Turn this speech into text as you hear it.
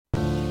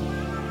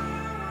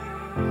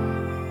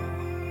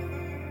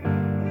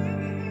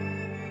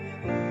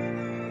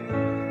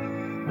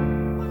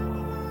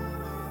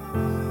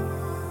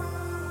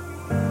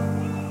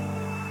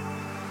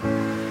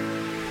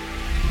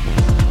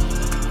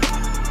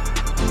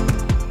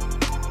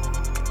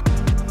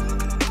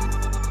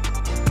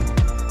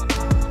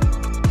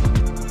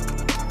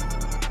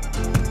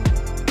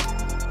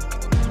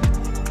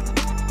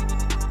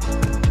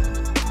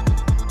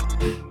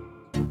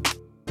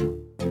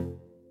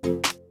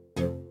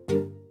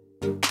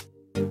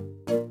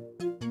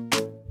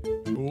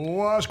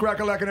What's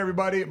crackalackin',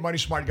 everybody? Money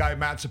Smart Guy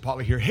Matt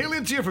Sapali here,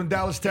 hailing to you from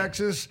Dallas,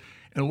 Texas,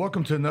 and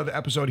welcome to another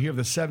episode here of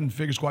the Seven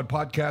Figure Squad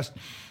podcast.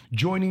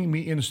 Joining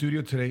me in the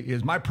studio today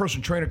is my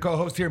personal trainer,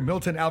 co-host here,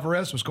 Milton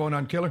Alvarez. What's going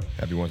on, killer?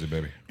 Happy Wednesday,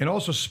 baby. And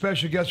also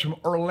special guest from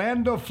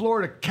Orlando,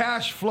 Florida,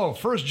 Cash Flow,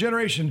 first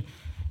generation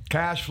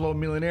cash flow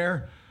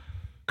millionaire,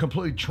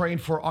 completely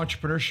trained for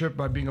entrepreneurship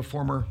by being a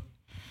former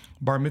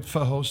bar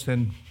mitzvah host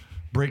and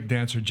break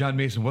dancer. John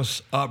Mason,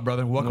 what's up,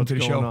 brother? Welcome to the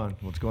show.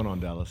 What's going on,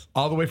 Dallas?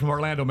 All the way from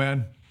Orlando,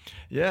 man.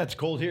 Yeah, it's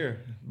cold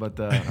here, but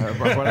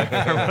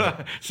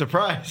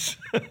surprise.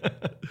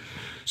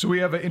 So we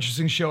have an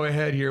interesting show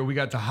ahead here. We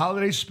got the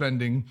holiday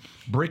spending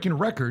breaking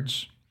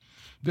records,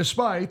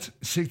 despite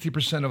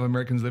 60% of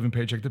Americans living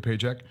paycheck to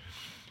paycheck.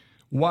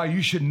 Why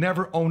you should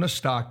never own a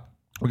stock.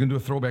 We're going to do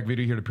a throwback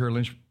video here to Peter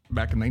Lynch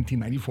back in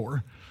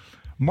 1994.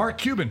 Mark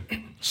Cuban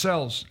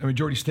sells a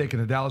majority stake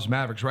in the Dallas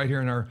Mavericks right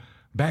here in our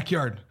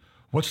backyard.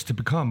 What's to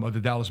become of the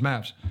Dallas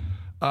Mavs?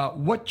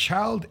 What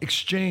child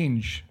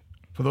exchange,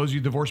 for those of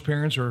you divorced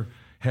parents or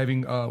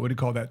having,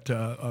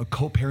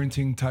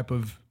 co-parenting type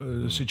of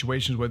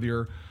situations, whether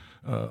you're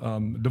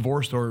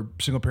divorced or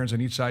single parents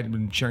on each side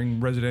and sharing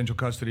residential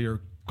custody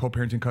or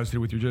co-parenting custody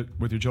with your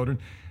children,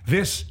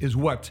 this is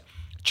what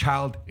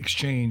child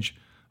exchange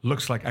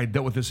looks like. I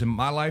dealt with this in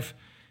my life.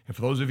 And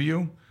for those of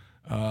you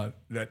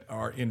that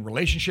are in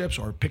relationships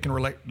or picking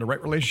the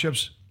right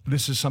relationships,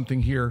 this is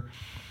something here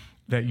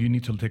that you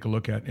need to take a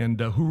look at.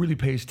 And who really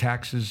pays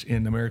taxes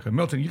in America?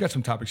 Milton, you got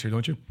some topics here,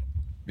 don't you?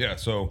 Yeah,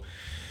 so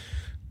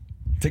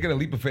taking a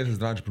leap of faith as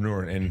an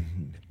entrepreneur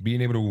and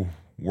being able to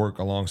work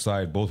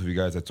alongside both of you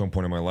guys at some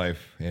point in my life,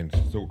 and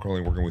still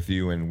currently working with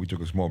you, and we took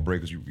a small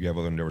break because you have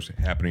other endeavors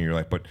happening in your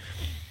life, but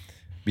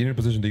being in a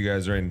position that you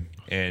guys are in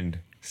and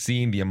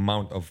seeing the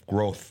amount of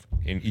growth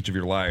in each of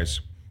your lives,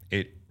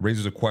 it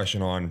raises a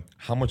question on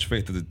how much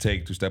faith does it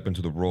take to step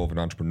into the role of an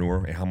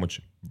entrepreneur and how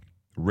much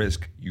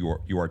risk you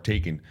are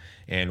taking,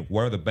 and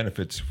what are the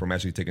benefits from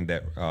actually taking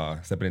that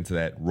stepping into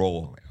that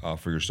role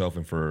for yourself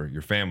and for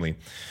your family.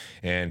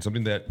 And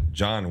something that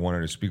John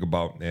wanted to speak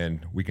about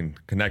and we can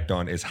connect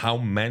on is how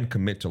men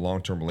commit to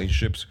long-term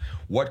relationships,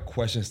 what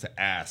questions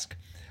to ask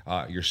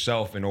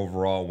yourself and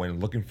overall when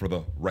looking for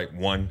the right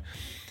one,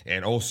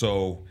 and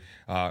also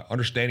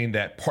understanding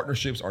that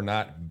partnerships are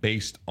not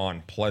based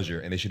on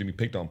pleasure and they shouldn't be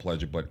picked on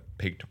pleasure but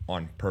picked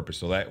on purpose,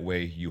 so that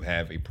way you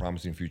have a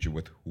promising future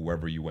with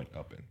whoever you went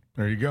up in.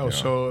 There you go. Yeah.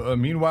 So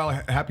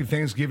meanwhile, happy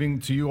Thanksgiving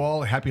to you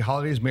all. Happy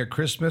holidays. Merry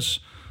Christmas.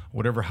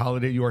 Whatever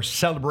holiday you are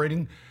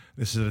celebrating.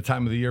 This is the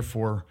time of the year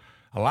for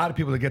a lot of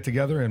people to get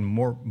together and,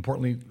 more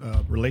importantly,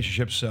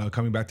 relationships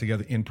coming back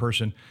together in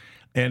person.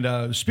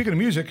 And speaking of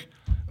music,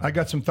 I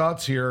got some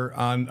thoughts here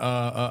on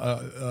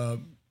the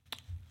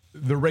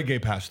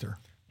reggae pastor.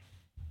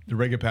 The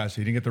reggae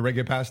pastor. You didn't get the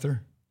reggae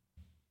pastor?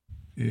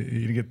 You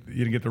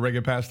didn't get the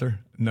reggae pastor?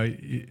 No,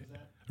 you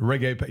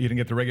didn't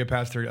get the reggae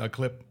pastor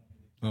clip?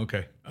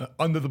 Okay,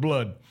 Under the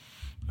Blood.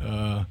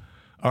 All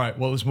right,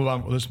 well, let's move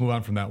on. Let's move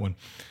on from that one.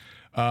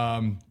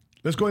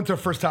 Let's go into our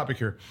first topic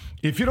here.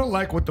 If you don't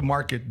like what the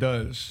market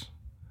does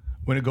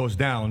when it goes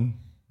down,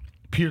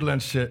 Peter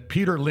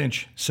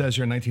Lynch says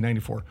here in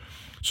 1994.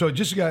 So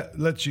just to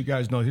let you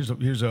guys know,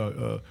 here's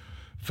a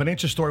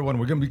financial story one.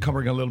 We're going to be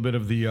covering a little bit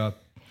of the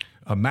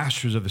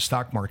masters of the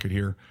stock market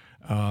here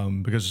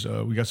because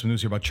we got some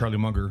news here about Charlie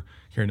Munger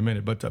here in a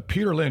minute. But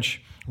Peter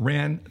Lynch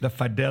ran the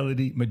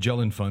Fidelity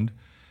Magellan Fund.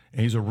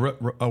 And he's a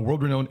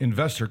world-renowned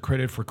investor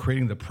credited for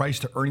creating the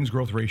price-to-earnings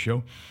growth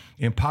ratio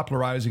and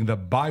popularizing the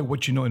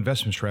buy-what-you-know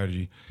investment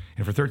strategy.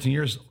 And for 13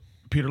 years,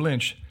 Peter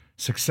Lynch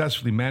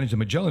successfully managed the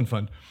Magellan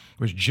Fund,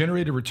 which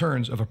generated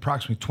returns of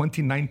approximately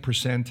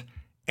 29%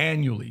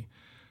 annually.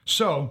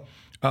 So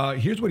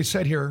here's what he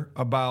said here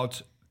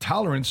about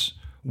tolerance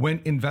when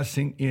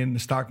investing in the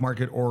stock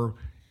market or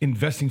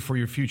investing for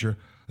your future.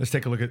 Let's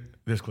take a look at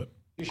this clip.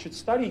 You should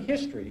study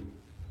history,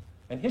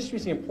 and history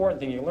is the important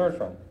thing you learn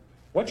from.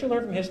 What you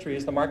learn from history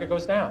is the market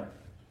goes down.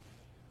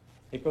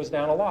 It goes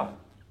down a lot.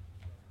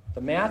 The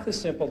math is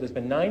simple. There's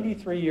been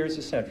 93 years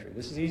a century.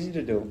 This is easy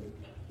to do.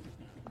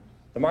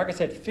 The market's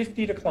had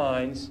 50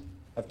 declines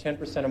of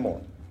 10% or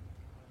more.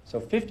 So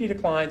 50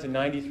 declines in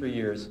 93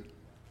 years.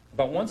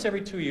 About once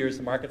every 2 years,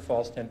 the market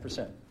falls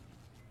 10%.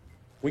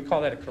 We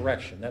call that a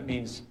correction. That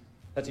means,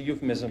 that's a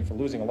euphemism for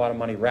losing a lot of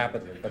money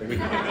rapidly, but we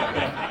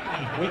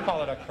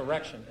call it a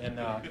correction. And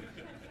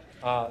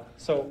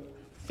so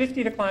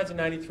 50 declines in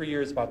 93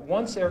 years, about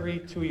once every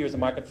 2 years, the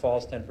market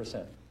falls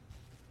 10%.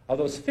 Of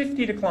those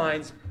 50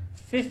 declines,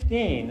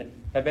 15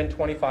 have been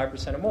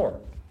 25% or more.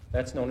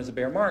 That's known as a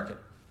bear market.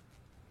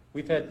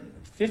 We've had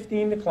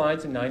 15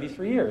 declines in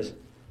 93 years.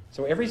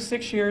 So every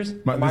 6 years,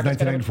 the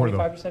market's going to have a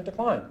 25%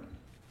 decline.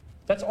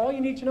 That's all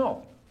you need to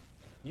know.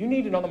 You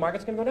need to know the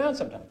market's going to go down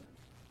sometime.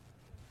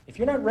 If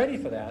you're not ready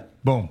for that,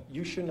 boom,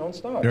 you shouldn't own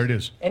stocks. There it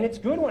is. And it's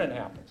good when it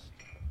happens.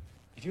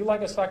 If you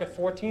like a stock at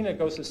 14 and it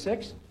goes to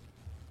 6,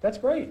 that's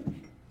great.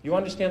 You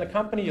understand the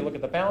company, you look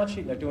at the balance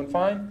sheet, and they're doing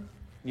fine, and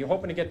you're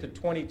hoping to get to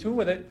 22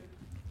 with it.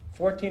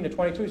 14 to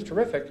 22 is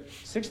terrific.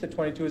 6 to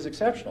 22 is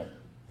exceptional.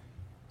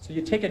 So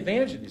you take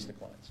advantage of these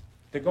declines.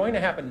 They're going to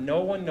happen.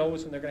 No one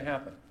knows when they're going to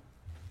happen.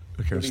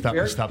 Okay, It'll be stop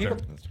very- there.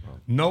 people- That's the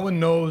problem. No one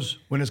knows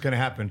when it's going to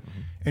happen,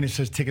 and it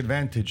says take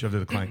advantage of the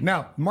decline.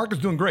 Now, the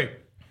market's doing great,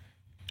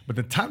 but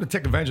the time to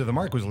take advantage of the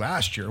market was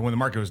last year when the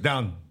market was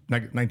down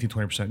 19,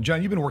 20%.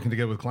 John, you've been working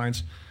together with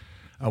clients,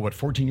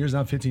 14 years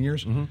now, 15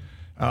 years?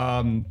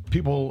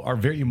 People are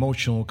very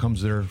emotional when it comes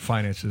to their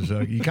finances.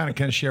 You kind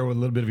of share what a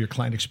little bit of your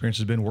client experience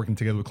has been working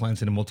together with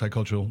clients in a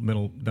multicultural,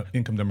 middle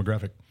income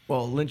demographic.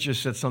 Well, Lynch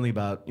just said something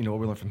about what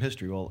we learn from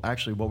history. Well,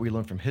 actually, what we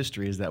learn from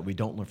history is that we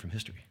don't learn from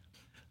history.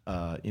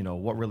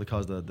 What really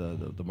caused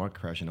the market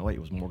crash in 08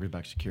 was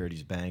mortgage-backed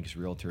securities, banks,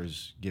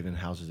 realtors giving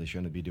houses they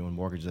shouldn't be doing,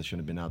 mortgages that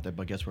shouldn't have been out there.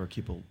 But guess where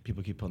people keep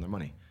putting their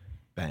money?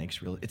 Banks,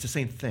 it's the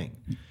same thing.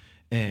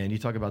 And you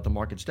talk about the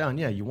market's down.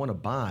 Yeah, you want to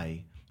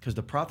buy because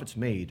the profit's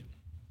made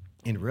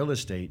in real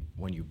estate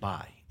when you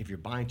buy. If you're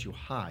buying too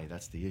high,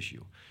 that's the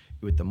issue.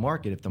 With the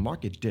market, if the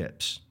market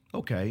dips,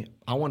 okay,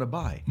 I want to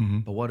buy.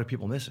 But what are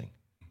people missing?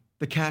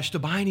 The cash to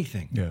buy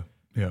anything.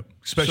 Yeah.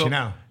 Especially So-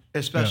 now.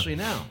 Especially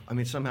now. I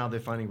mean, somehow they're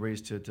finding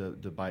ways to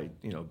buy,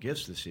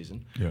 gifts this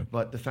season. Yeah.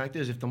 But the fact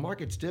is, if the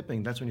market's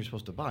dipping, that's when you're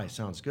supposed to buy.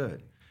 Sounds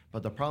good.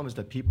 But the problem is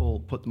that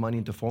people put money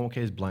into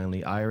 401ks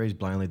blindly, IRAs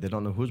blindly. They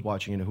don't know who's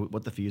watching it,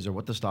 what the fees are,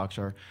 what the stocks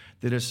are.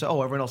 They just say,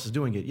 oh, everyone else is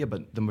doing it. Yeah,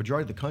 but the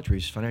majority of the country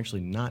is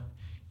financially not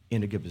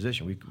in a good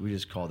position. We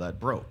just call that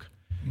broke.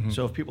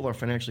 So if people are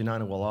financially not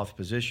in a well-off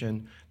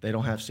position, they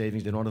don't have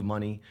savings, they don't have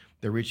money,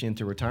 they're reaching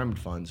into retirement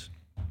funds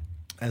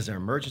as their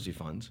emergency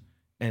funds.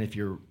 And if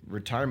your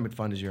retirement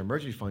fund is your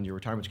emergency fund, your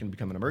retirement's going to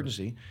become an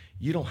emergency.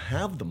 You don't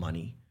have the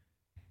money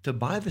to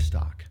buy the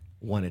stock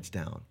when it's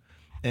down.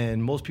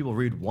 And most people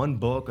read one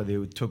book or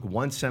they took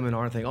one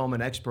seminar and think, oh, I'm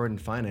an expert in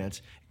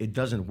finance. It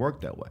doesn't work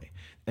that way.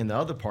 And the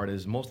other part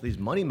is most of these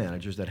money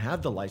managers that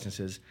have the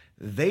licenses,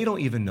 they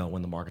don't even know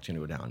when the market's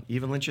going to go down.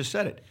 Even Lynch just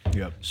said it.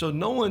 Yep. So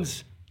no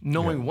one's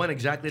knowing when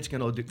exactly it's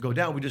going to go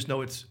down. We just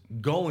know it's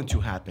going to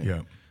happen.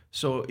 Yeah.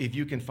 So if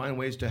you can find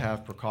ways to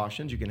have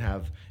precautions, you can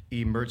have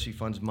emergency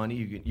funds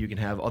money, you can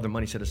have other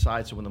money set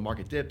aside. So when the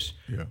market dips,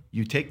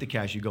 you take the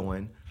cash, you go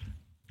in.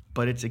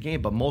 But it's a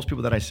game. But most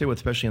people that I sit with,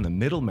 especially on the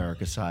middle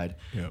America side,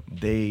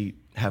 they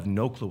have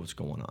no clue what's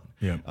going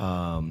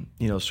on.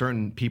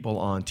 Certain people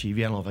on TV,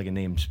 I don't know if I can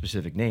name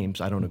specific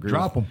names. I don't agree.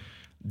 Drop with. them.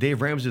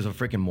 Dave Ramsey is a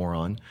freaking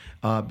moron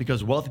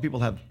because wealthy people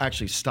have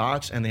actually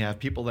stocks and they have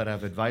people that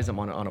have advised them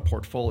on a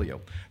portfolio.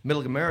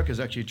 Middle America is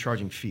actually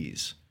charging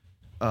fees.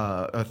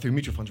 Through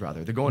mutual funds,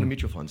 rather. They're going to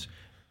mutual funds.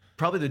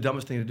 Probably the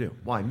dumbest thing to do.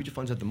 Why? Mutual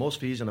funds have the most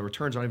fees, and the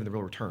returns aren't even the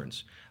real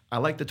returns. I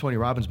like the Tony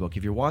Robbins book.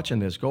 If you're watching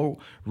this, go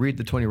read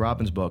the Tony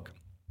Robbins book,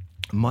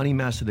 Money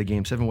Master the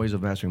Game, 7 Ways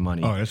of Mastering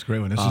Money. Oh, that's a great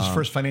one. This is his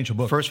first financial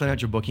book. First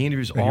financial book. He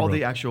interviews all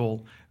the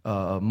actual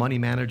money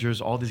managers,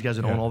 all these guys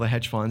that own all the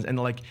hedge funds, and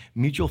like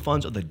mutual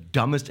funds are the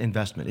dumbest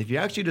investment. If you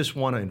actually just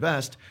want to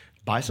invest,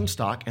 buy some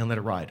stock and let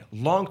it ride.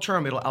 Long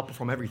term, it'll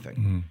outperform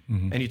everything.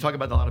 And you talk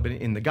about that a lot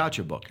in the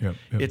Gotcha book.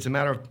 It's a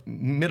matter of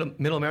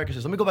middle America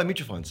says, let me go buy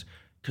mutual funds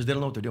because they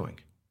don't know what they're doing.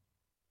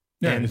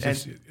 Yeah, And-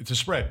 it's a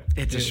spread.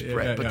 It's a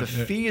spread, but the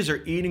fees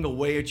are eating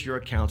away at your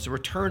accounts. The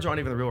returns aren't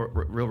even the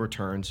real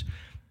returns.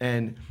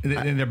 And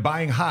they're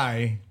buying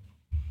high,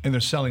 and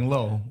they're selling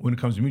low when it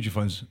comes to mutual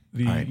funds.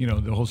 The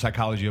whole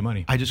psychology of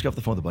money. I just got off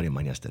the phone with a buddy of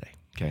mine yesterday.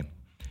 Okay,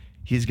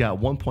 he's got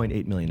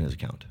 1.8 million in his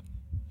account.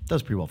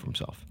 Does pretty well for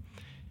himself.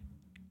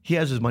 He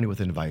has his money with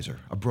an advisor,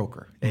 a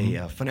broker,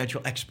 a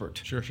financial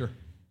expert. Sure.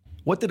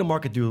 What did the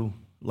market do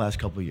last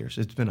couple of years?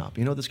 It's been up.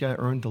 You know what this guy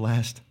earned the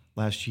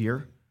last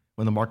year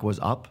when the market was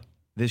up?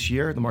 This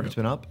year, the market's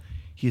been up.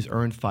 He's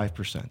earned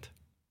 5%.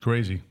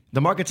 Crazy.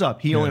 The market's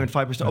up. He only earned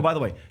 5%. Oh, by the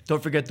way,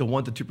 don't forget the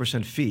 1 to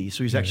 2% fee.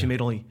 So he's actually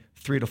made only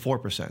 3 to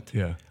 4%.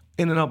 Yeah.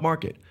 In an up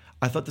market.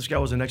 I thought this guy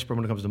was an expert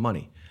when it comes to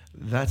money.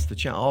 That's the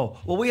challenge. Oh,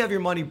 well, we have your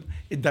money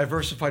in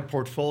diversified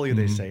portfolio,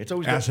 they say. It's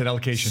always Asset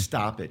allocation.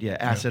 Stop it. Yeah,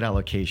 asset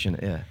allocation.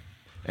 Yeah.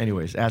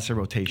 Anyways, asset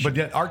rotation. But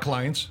yet our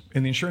clients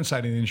in the insurance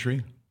side of the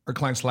industry, our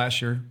clients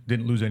last year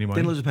didn't lose any money.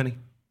 didn't lose a penny.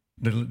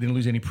 They didn't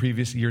lose any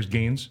previous year's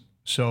gains.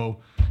 So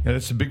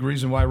that's a big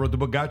reason why I wrote the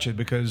book Gotcha,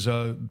 because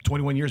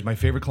 21 years, my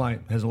favorite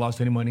client hasn't lost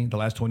any money the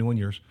last 21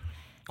 years.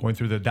 Going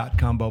through the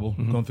dot-com bubble,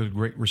 going through the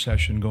Great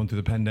Recession, going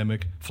through the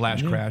pandemic,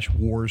 flash crash,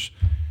 wars.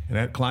 And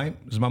that client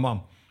is my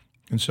mom.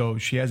 And so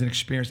she has an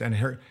experience, and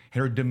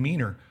her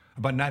demeanor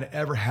about not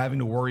ever having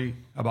to worry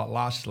about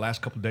loss the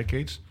last couple of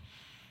decades,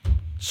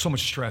 so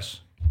much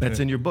stress. That's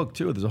in your book,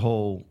 too. There's a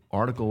whole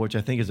article, which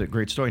I think is a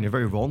great story. And you're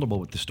very vulnerable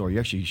with the story. You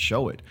actually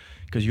show it.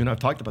 Because you and I have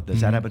talked about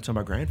this. That happened to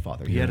my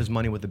grandfather. He had his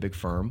money with a big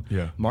firm.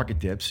 Market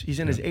dips. He's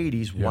in his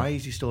 80s. Why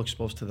is he still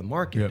exposed to the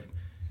market?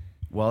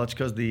 Well, it's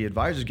because the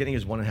advisor's getting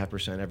his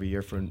 1.5% every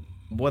year for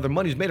whether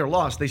money's made or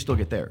lost, they still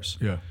get theirs.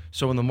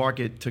 So when the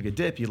market took a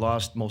dip, he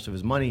lost most of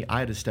his money. I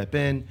had to step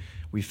in.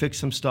 We fixed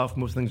some stuff,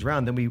 moved things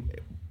around. Then we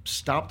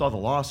stopped all the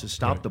losses,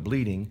 stopped the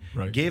bleeding,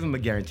 gave him a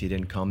guaranteed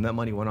income. That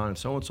money went on and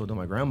so to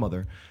my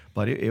grandmother.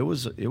 But it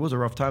was a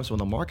rough time. So when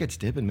the market's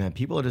dipping, man,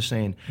 people are just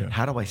saying,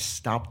 how do I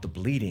stop the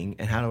bleeding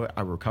and how do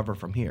I recover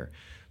from here?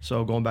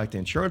 So going back to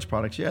insurance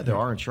products, there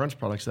are insurance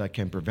products that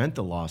can prevent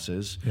the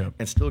losses Yeah.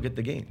 and still get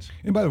the gains.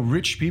 And by the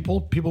rich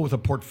people with a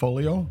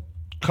portfolio,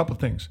 couple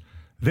things.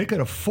 They could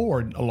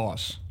afford a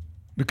loss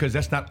because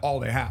that's not all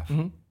they have.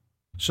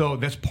 So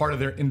that's part of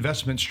their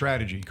investment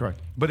strategy.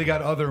 Correct. But they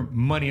got other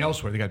money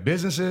elsewhere. They got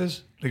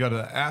businesses, they got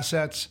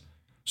assets.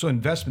 So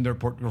investment, their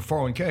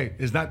 401k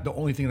is not the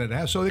only thing that they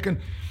have. So they can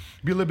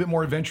be a little bit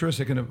more adventurous.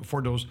 They can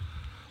afford those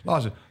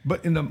losses.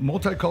 But in the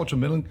multicultural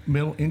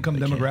middle income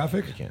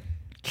demographic,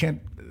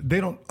 they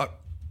don't.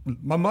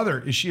 My mother,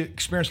 is she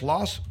experienced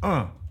loss?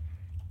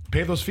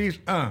 Pay those fees?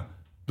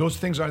 Those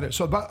things are there.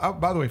 So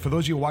by the way, for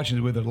those of you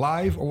watching whether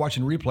live or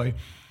watching replay,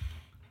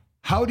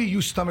 how do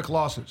you stomach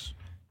losses?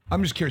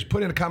 I'm just curious.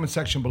 Put it in the comment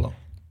section below.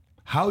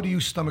 How do you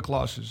stomach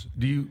losses?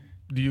 Do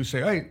you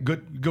say, hey,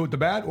 good with the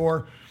bad,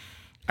 or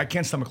I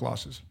can't stomach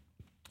losses?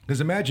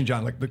 Because imagine,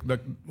 John, like the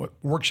what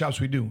workshops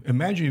we do.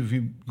 Imagine if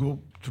you go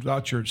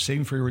throughout your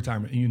saving for your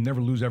retirement and you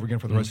never lose ever again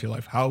for the rest of your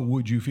life. How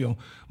would you feel?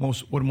 What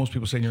do most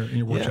people say in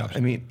your workshops? Yeah,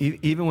 I mean,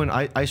 even when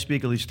I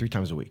speak at least 3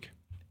 times a week,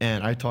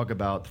 and I talk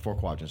about the 4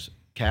 quadrants: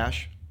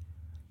 cash,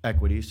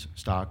 equities,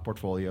 stock,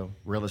 portfolio,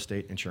 real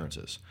estate,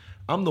 insurances.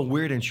 I'm the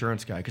weird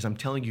insurance guy because I'm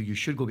telling you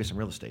should go get some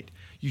real estate.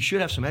 You should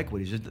have some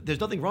equities. There's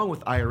nothing wrong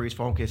with IRAs,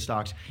 401k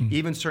stocks,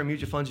 even certain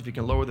mutual funds. If you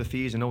can lower the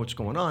fees and know what's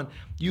going on,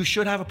 you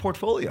should have a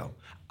portfolio.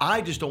 I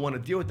just don't want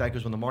to deal with that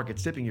because when the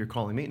market's dipping, you're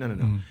calling me.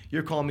 No.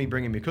 You're calling me,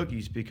 bringing me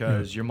cookies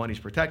because your money's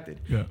protected.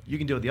 Yeah. You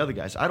can deal with the other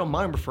guys. I don't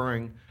mind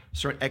referring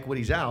certain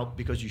equities out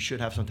because you should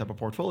have some type of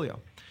portfolio.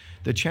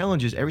 The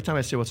challenge is every time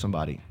I sit with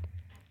somebody,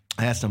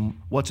 I ask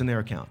them, what's in their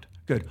account?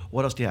 Good.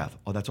 What else do you have?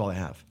 Oh, that's all I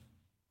have.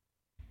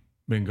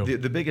 Bingo.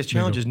 The biggest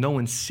challenge is no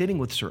one's sitting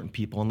with certain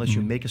people unless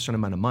you make a certain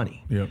amount of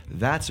money. Yep.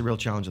 That's the real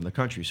challenge in the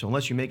country. So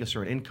unless you make a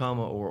certain income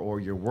or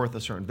you're worth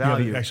a certain Yeah,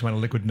 value, the X amount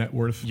of liquid net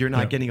worth. you're not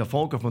Yeah. getting a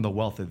phone call from the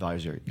wealth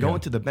advisor.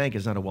 Going to the bank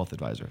is not a wealth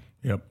advisor.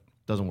 Yep.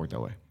 Doesn't work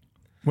that way.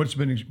 What's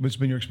been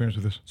your experience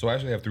with this? So I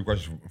actually have 3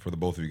 questions for the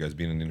both of you guys,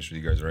 being in the industry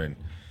you guys are in.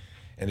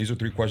 And these are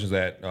 3 questions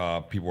that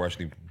people were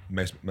actually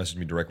messaged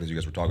me directly as you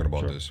guys were talking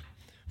about this.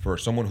 For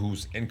someone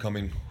who's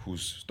incoming,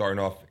 who's starting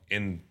off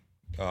in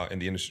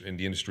the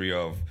industry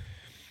of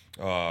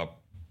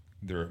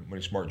their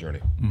money smart journey,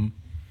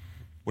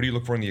 what do you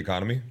look for in the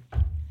economy?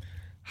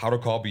 How to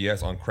call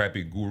BS on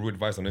crappy guru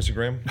advice on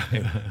Instagram.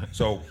 And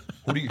so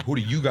who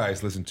do you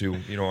guys listen to?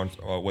 You know, on,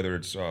 whether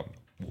it's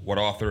what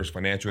authors,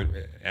 financial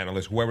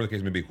analysts, whoever the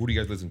case may be. Who do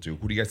you guys listen to?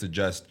 Who do you guys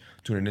suggest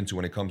tuning into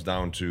when it comes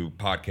down to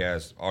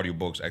podcasts,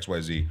 audiobooks,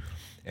 XYZ?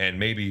 And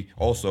maybe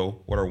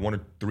also, what are 1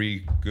 or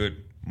 3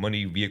 good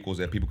money vehicles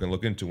that people can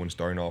look into when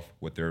starting off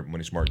with their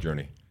money smart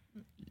journey?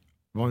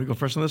 You want me to go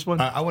first on this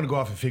one? I want to go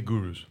off of fake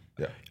gurus.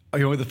 Yeah. Oh,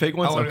 you want the fake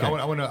ones? I wanna- Okay.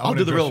 I wanna I'll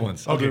do the address real them.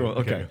 ones. I'll do the real-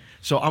 Okay. okay.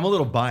 So I'm a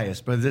little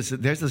biased, but there's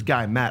this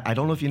guy, Matt. I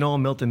don't know if you know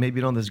him, Milton. Maybe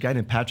you know this guy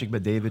named Patrick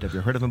Bet-David. Have you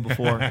heard of him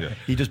before?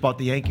 He just bought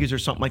the Yankees or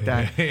something like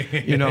that.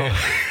 You know,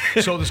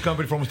 Sold this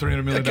company for almost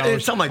 $300 million.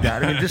 something like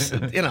that. I mean,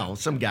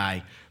 just some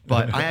guy.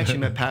 But I actually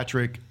met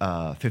Patrick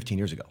 15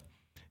 years ago,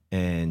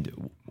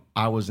 and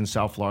I was in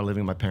South Florida,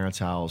 living in my parents'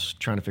 house,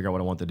 trying to figure out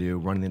what I want to do,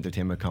 running the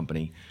entertainment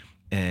company.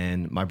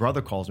 And my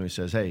brother calls me and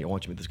says, "Hey, I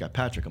want you to meet this guy,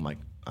 Patrick." I'm like,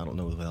 "I don't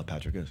know who the hell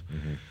Patrick is."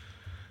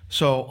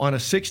 So on a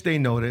 6-day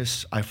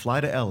notice, I fly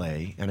to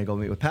LA and I go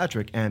meet with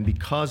Patrick. And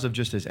because of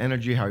just his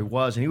energy, how he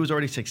was, and he was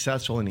already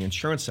successful in the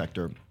insurance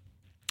sector,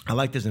 I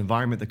liked his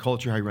environment, the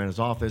culture, how he ran his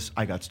office.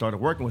 I got started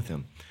working with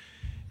him.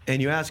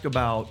 And you ask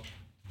about,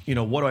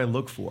 what do I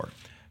look for?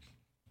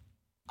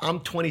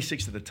 I'm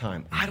 26 at the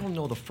time. I don't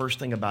know the first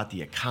thing about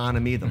the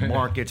economy, the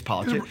markets,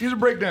 politics. He's a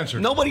break dancer.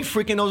 Nobody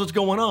freaking knows what's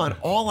going on.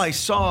 All I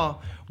saw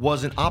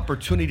was an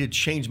opportunity to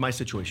change my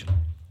situation.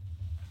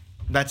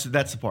 That's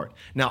the part.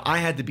 Now, I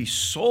had to be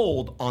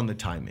sold on the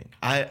timing.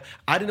 I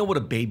didn't know what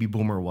a baby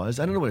boomer was.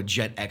 I didn't know what a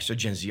Gen X or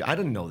Gen Z. I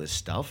didn't know this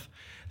stuff.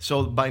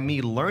 So by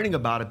me learning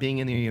about it, being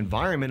in the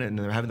environment and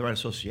having the right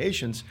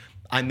associations,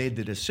 I made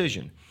the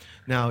decision.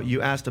 Now,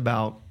 you asked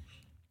about,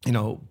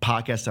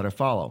 podcasts that I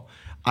follow.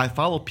 I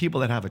follow people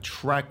that have a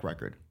track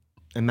record.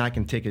 And Matt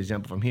can take an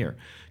example from here.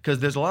 Because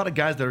there's a lot of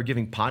guys that are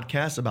giving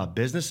podcasts about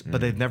business,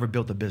 but they've never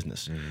built a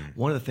business.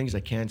 One of the things I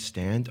can't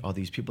stand are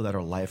these people that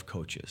are life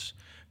coaches.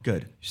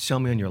 Good.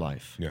 Sell me on your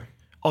life. Yeah.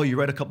 Oh, you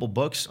read a couple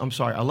books? I'm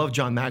sorry. I love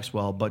John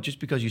Maxwell, but just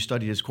because you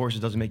studied his courses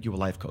doesn't make you a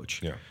life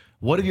coach. Yeah.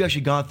 What have you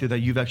actually gone through that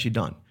you've actually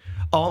done?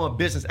 Oh, I'm a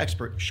business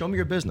expert. Show me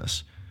your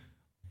business.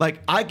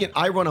 Like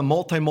I run a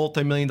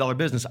multi-million dollar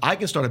business. I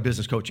can start a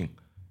business coaching.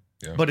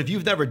 Yeah. But if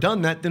you've never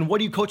done that, then what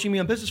are you coaching me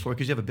on business for?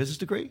 Because you have a business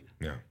degree?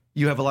 Yeah.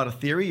 You have a lot of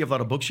theory, you have a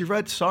lot of books you've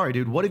read. Sorry,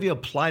 dude. What have you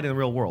applied in the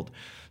real world?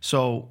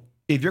 So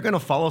if you're going to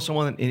follow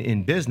someone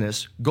in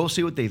business, go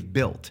see what they've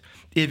built.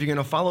 If you're going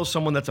to follow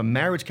someone that's a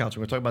marriage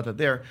counselor, we're going to talk about that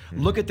there,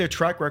 look at their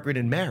track record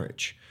in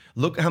marriage.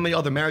 Look how many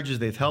other marriages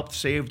they've helped,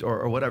 saved,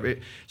 or whatever.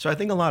 So I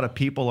think a lot of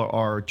people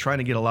are trying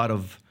to get a lot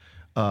of,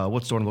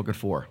 what's the word I'm looking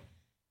for,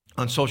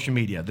 on social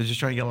media. They're just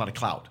trying to get a lot of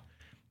clout.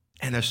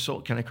 And they're so,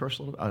 can I curse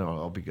a little bit? I don't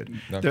know, I'll be good.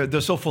 No. They're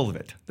so full of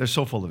it. They're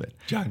so full of it.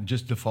 John,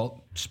 just default,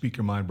 speak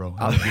your mind, bro.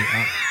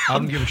 I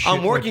don't give a shit.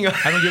 I'm working on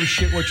I don't give a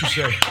shit what you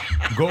say.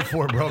 Go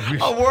for it, bro.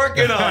 I'm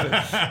working on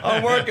it.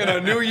 I'm working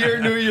on new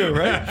year,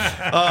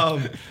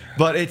 right?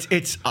 But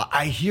it's.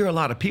 I hear a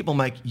lot of people. I'm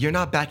like, you're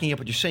not backing up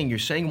what you're saying. You're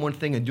saying one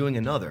thing and doing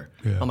another.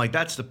 Yeah. I'm like,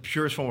 that's the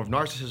purest form of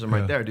narcissism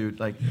right there, dude.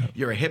 Like,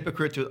 you're a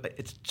hypocrite.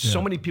 It's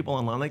so many people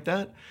online like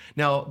that.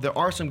 Now, there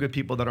are some good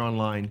people that are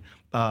online.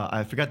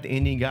 I forgot the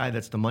Indian guy.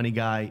 That's the money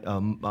guy.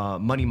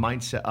 Money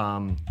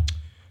mindset.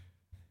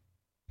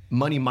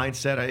 Money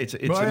mindset. It's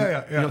You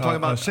know, talking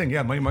about Singh,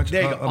 money mindset.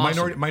 There you go.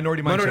 Awesome.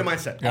 Minority mindset. Minority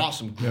mindset. Yeah.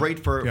 Awesome.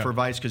 Great for Yeah.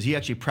 Vice because he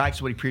actually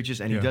practices what he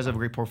preaches and he does have a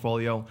great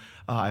portfolio.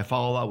 I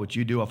follow a lot what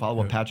you do. I follow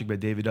what Patrick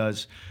Bet-David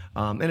does.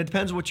 And it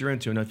depends on what you're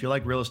into. And if you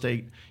like real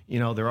estate,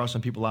 there are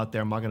some people out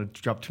there. I'm not going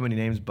to drop too many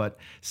names, but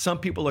some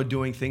people are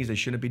doing things they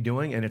shouldn't be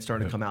doing, and it's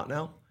starting to come out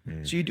now.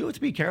 So you do have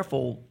to be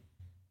careful.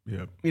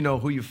 Yep.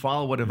 Who you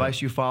follow, what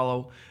advice you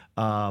follow.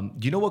 Do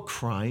you know what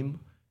crime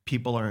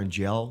people are in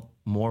jail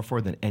more for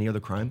than any other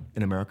crime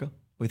in America?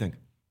 What do you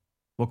think?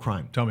 What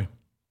crime? Tell me.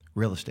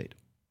 Real estate.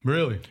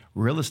 Really?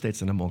 Real estate's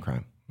the number one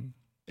crime.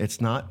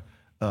 It's not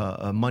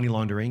money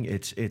laundering.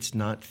 It's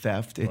not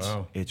theft.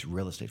 It's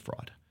real estate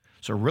fraud.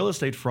 So real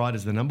estate fraud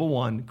is the number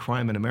one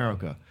crime in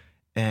America.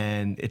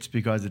 And it's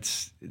because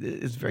it's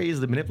very easy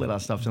to manipulate a lot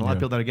of stuff. And a lot of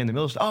people that are getting in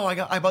the middle of,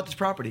 I bought this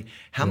property.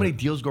 How many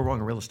deals go wrong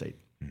in real estate?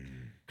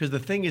 Because the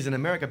thing is, in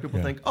America,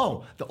 people think,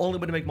 the only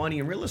way to make money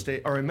in real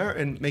estate or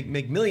and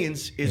make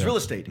millions is real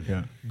estate.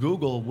 Yeah.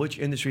 Google which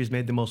industry has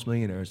made the most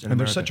millionaires in And America.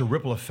 there's such a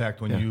ripple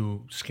effect when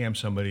you scam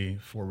somebody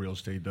for real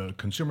estate. The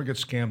consumer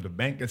gets scammed, the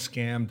bank gets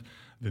scammed,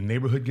 the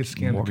neighborhood gets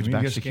scammed, the community gets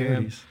Mortgage-backed scammed.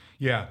 securities.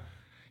 Yeah.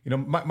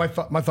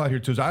 My thought here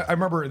too is I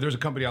remember there's a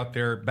company out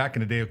there back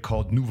in the day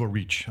called Nouveau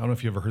Reach. I don't know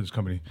if you ever heard of this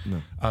company.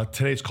 No.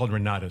 Today it's called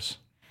Renatus.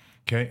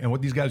 Okay, and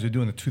what these guys would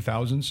do in the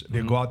 2000s,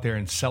 they go out there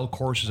and sell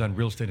courses on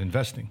real estate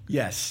investing.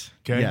 Yes.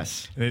 Okay.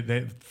 Yes. They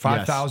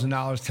 $5,000,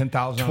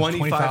 $10,000,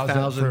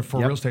 $20,000 for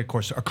real estate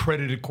courses,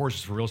 accredited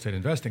courses for real estate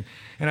investing.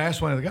 And I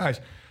asked one of the guys,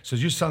 so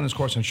you're selling this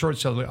course on short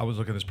sales. I was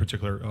looking at this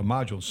particular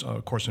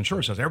module course on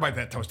short sales. Everybody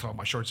that was talking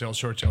about short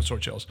sales, or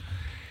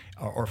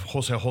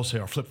wholesale,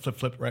 or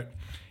flip, right?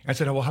 I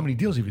said, well, how many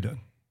deals have you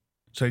done?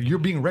 So you're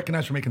being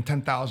recognized for making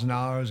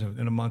 $10,000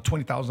 in a month,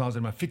 $20,000 in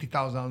a month,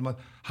 $50,000 a month.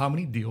 How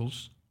many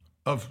deals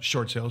of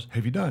short sales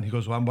have you done? He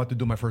goes, well, I'm about to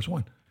do my first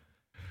one.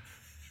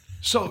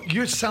 So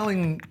you're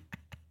selling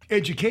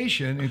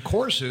education and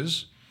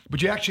courses,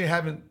 but you actually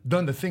haven't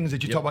done the things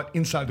that you talk about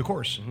inside the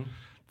course.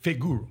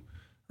 Fake guru,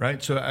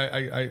 right? So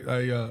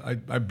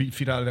I beat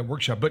feet out of that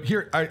workshop. But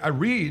here I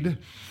read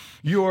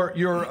your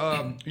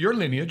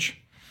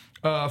lineage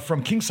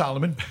from King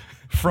Solomon,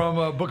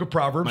 from Book of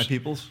Proverbs. My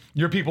peoples.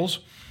 Your peoples,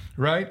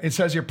 right? It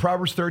says here,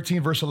 Proverbs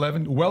 13, verse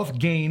 11, wealth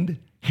gained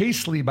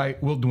hastily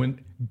will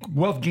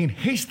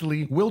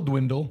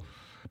dwindle,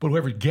 but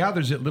whoever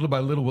gathers it little by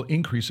little will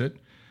increase it.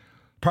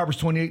 Proverbs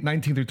 28,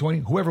 19 through 20,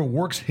 whoever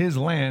works his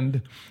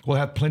land will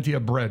have plenty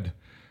of bread,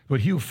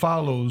 but he who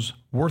follows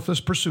worthless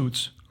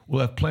pursuits will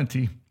have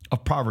plenty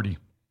of poverty.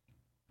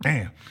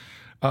 Damn.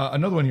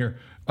 Another one here,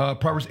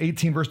 Proverbs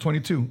 18, verse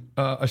 22,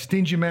 a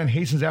stingy man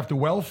hastens after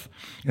wealth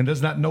and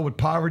does not know what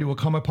poverty will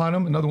come upon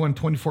him. Another one,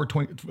 Proverbs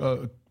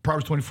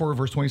 24,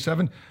 verse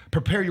 27,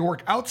 prepare your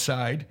work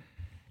outside,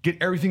 get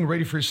everything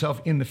ready for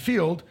yourself in the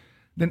field,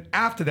 then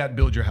after that,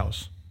 build your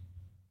house.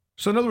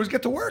 So in other words,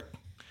 get to work.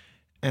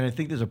 And I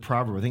think there's a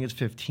proverb, I think it's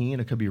 15,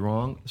 I could be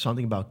wrong,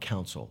 something about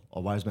counsel. A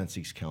wise man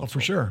seeks counsel. Oh,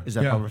 for sure. Is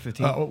that Proverb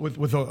 15?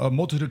 With a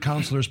multitude of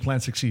counselors,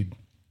 plans succeed.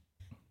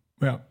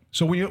 Yeah.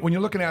 So when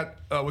you're looking at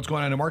what's going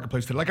on in the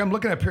marketplace today, like I'm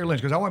looking at Perry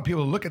Lynch because I want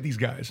people to look at these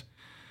guys.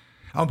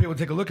 I want people to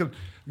take a look at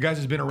the guys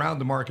that's been around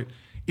the market.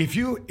 If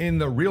you in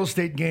the real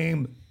estate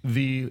game,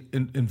 the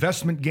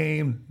investment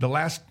game, the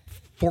last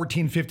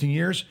 14, 15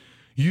 years,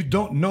 you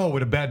don't know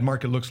what a bad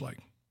market looks like.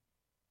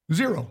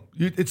 Zero.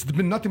 It's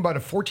been nothing but a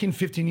 14,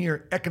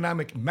 15-year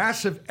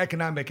massive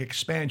economic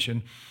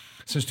expansion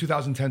since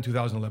 2010,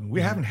 2011.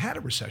 We haven't had a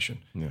recession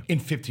in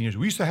 15 years.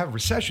 We used to have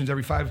recessions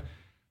every 5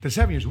 to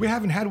 7 years. We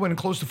haven't had one in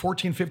close to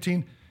 14,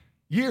 15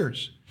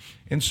 years.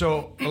 And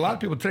so a lot of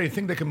people today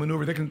think they can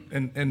maneuver. They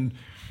can, and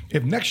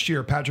if next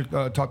year, Patrick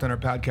talked on our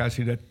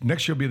podcast that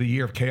next year will be the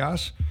year of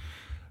chaos,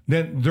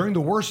 then during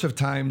the worst of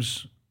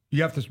times,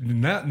 you have to,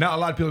 now a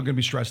lot of people are going to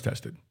be stress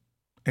tested.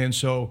 And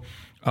so,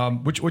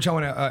 which I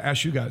want to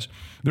ask you guys.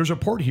 There's a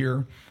report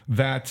here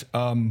that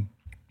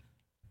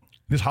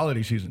this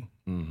holiday season,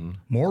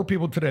 more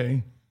people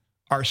today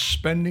are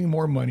spending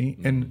more money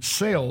and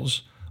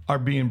sales are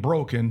being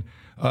broken.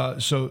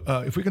 So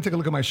if we can take a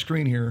look at my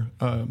screen here,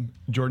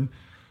 Jordan,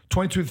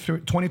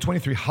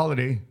 2023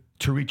 holiday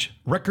to reach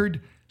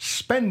record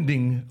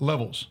spending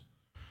levels.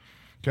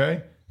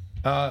 Okay.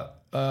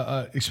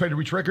 Expected to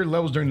reach record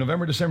levels during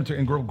November, December,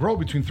 and grow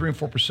between 3 and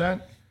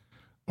 4%.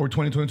 Over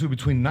 2022,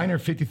 between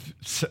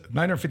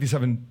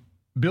 957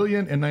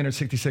 billion and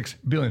 966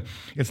 billion.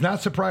 It's not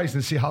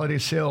surprising to see holiday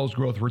sales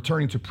growth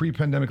returning to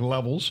pre-pandemic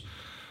levels.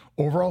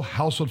 Overall,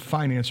 household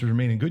finances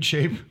remain in good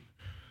shape.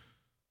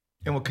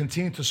 and will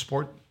continue to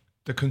support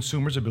the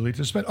consumer's ability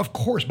to spend. Of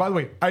course, by the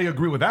way, I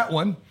agree with that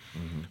one.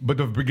 But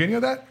the beginning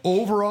of that,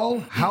 overall,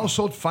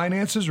 household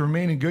finances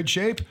remain in good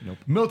shape.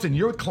 Milton,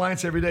 you're with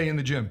clients every day in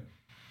the gym.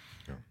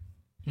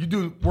 You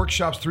do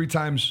workshops 3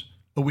 times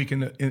a week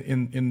in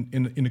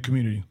the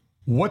community.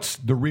 What's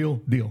the real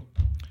deal?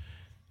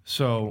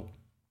 So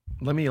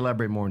let me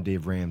elaborate more on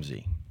Dave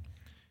Ramsey.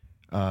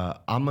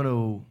 I'm going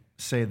to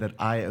say that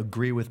I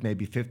agree with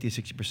maybe 50,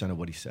 60% of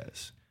what he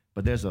says.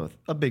 But there's a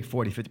big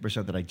 40,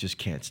 50% that I just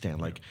can't stand.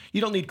 Like,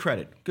 you don't need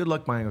credit. Good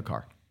luck buying a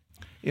car.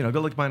 Good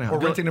luck buying a house. Or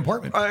renting an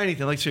apartment. Or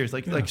anything. Like,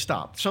 seriously. Like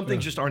stop. Some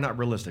things just are not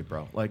realistic,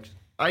 bro. Like,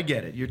 I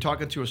get it. You're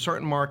talking to a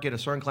certain market, a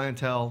certain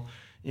clientele.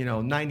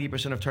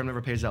 90% of term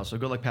never pays out. So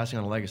good luck passing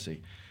on a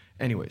legacy.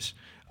 Anyways.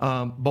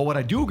 But what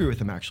I do agree with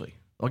him, actually,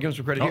 I'll give him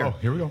some credit here. Oh,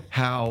 here we go.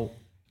 How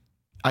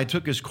I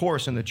took his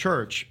course in the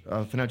church,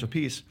 Financial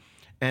Peace,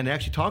 and it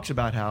actually talks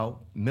about how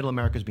middle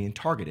America is being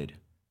targeted.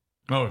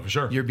 Oh, for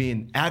sure. You're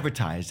being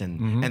advertised,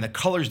 and the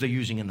colors they're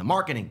using in the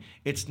marketing.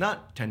 It's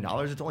not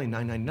 $10. It's only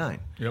 $9.99.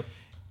 Yep.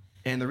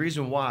 And the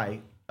reason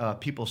why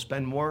people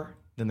spend more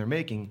than they're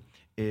making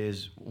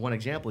is one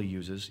example he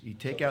uses. You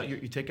take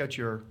out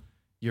your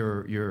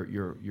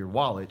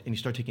wallet and you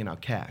start taking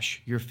out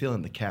cash. You're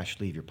feeling the cash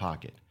leave your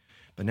pocket.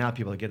 But now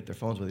people that get at their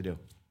phones, what do they do?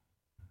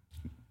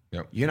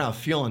 Yep. You're not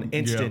feeling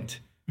instant.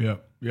 Yeah.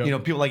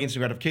 People like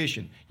instant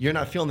gratification. You're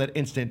not feeling that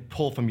instant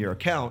pull from your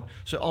account.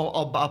 So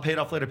I'll pay it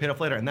off later,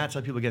 and that's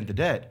how people get into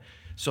debt.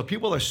 So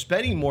people are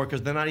spending more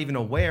because they're not even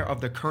aware of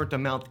the current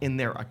amount in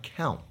their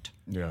account.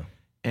 Yeah.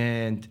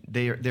 And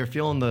they're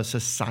feeling the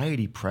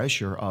society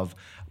pressure of,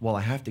 well,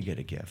 I have to get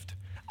a gift.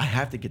 I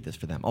have to get this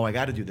for them. Oh, I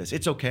got to do this.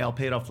 It's okay. I'll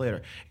pay it off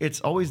later.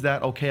 It's always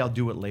that, okay, I'll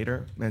do it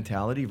later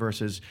mentality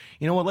versus,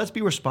 you know what, let's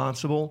be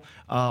responsible.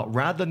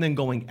 Rather than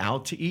going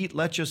out to eat,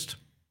 let's just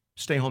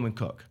stay home and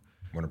cook.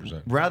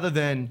 100%. Rather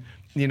than,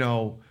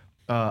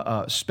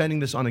 spending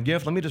this on a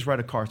gift, let me just write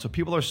a card. So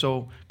people are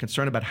so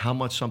concerned about how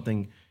much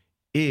something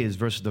is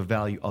versus the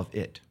value of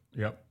it.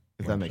 Yep.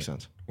 If that makes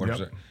sense. 100%.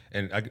 Yep.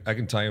 And I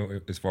can tell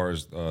you, as far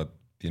as the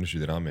industry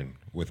that I'm in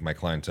with my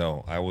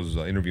clientele, I was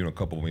interviewing a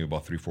couple maybe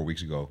about 3-4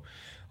 weeks ago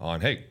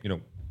on, hey,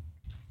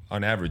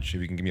 on average,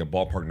 if you can give me a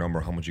ballpark number,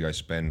 how much you guys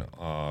spend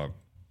on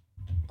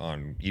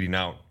eating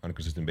out on a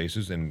consistent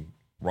basis, and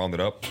round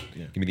it up,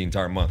 give me the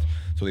entire month.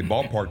 So they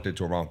ballparked it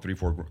to around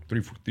 $3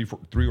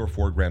 or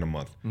 $4 grand a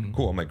month.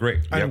 Cool. I'm like,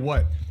 great. And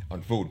what?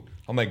 On food.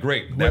 I'm like,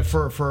 great. What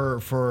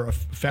for a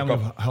family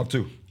of how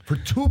 2? For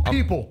 2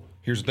 people.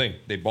 Here's the thing.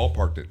 They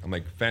ballparked it. I'm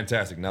like,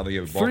 fantastic. Now that you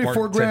have a 3 or ballpark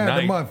 4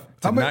 grand a month.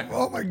 Tonight,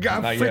 Oh my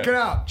God, I'm tonight, freaking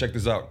out. Check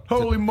this out.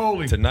 Holy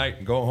moly.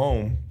 Tonight, go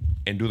home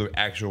and do the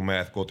actual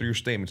math. Go through your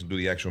statements and do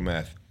the actual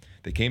math.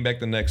 They came back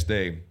the next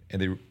day,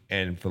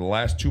 and for the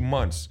last 2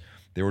 months,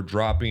 they were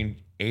dropping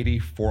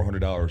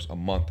 $8,400 a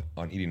month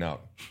on eating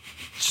out.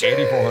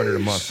 $8,400 a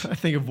month. I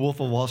think of Wolf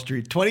of Wall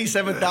Street.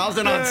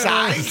 27,000 on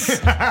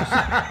size.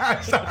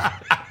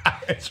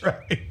 That's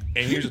right.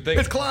 And here's the thing.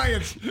 It's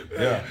clients.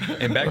 Yeah.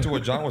 And back to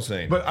what John was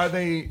saying. But are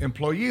they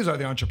employees? Are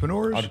they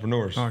entrepreneurs?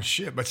 Entrepreneurs. Oh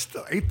shit! But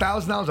still,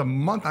 $8,000 a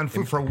month on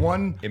food for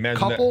one Imagine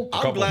couple.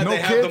 that. I'm glad no they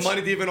kids? have the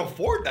money to even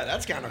afford that.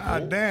 That's kind of cool.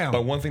 God damn.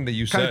 But one thing that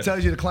you kind said. of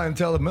tells you the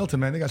clientele of Milton,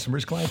 man. They got some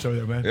rich clients over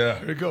there, man. Yeah.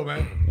 There you go,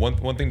 man.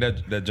 One thing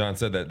that John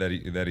said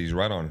that he's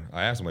right on.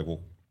 I asked him, like, well,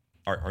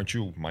 aren't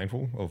you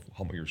mindful of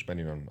how much you're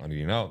spending on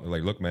eating out? They're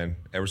like, look, man,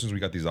 ever since we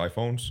got these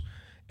iPhones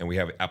and we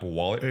have Apple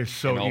Wallet, It's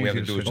so and all we have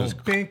to easy do to is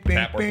just switch. Bing, bing,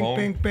 tap our bing, phone,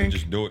 bing, and bing.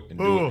 just do it and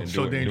do Oh, it and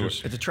so do it dangerous.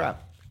 and It's a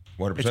trap.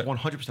 100%. It's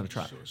 100% a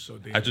trap. So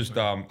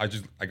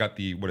I got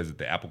the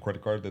the Apple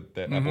credit card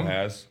that Apple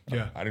has.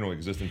 Yeah. I didn't know it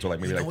existed until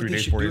like maybe You know like what 3 they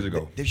days, should 4 do? days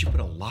ago. They should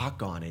put a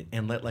lock on it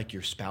and let like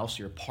your spouse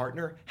or your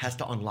partner has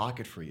to unlock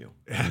it for you.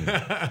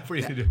 For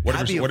you to do. What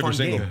That'd if be a you're fun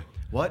single? game.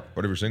 What?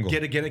 What if you're single?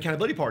 Get an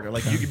accountability partner.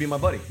 Like you could be my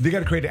buddy. They got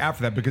to create an app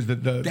for that because the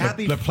That'd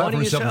be platform funny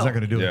as itself is hell. not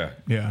going to do Yeah. it.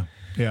 Yeah.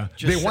 Yeah.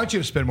 Just They want you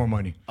to spend more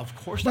money. Of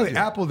course No, they do.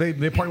 Apple, they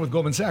partner with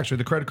Goldman Sachs, or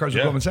the credit cards with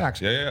Yeah. Goldman Sachs.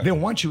 Yeah. They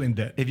want you in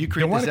debt. If you they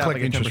create want this to app, I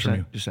collect get interest from 10%.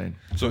 you. Just saying.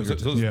 So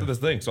Yeah. this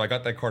thing. So I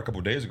got that card a couple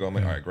of days ago. I'm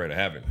like, all right, great, I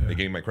have it. They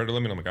gave me my credit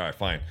limit. I'm like, all right,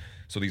 fine.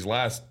 So these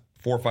last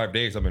 4 or 5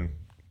 days, I've been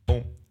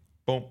boom,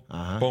 boom,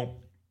 boom,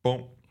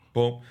 boom,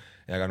 boom,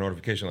 and I got a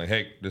notification like,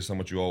 hey, this is how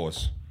much you owe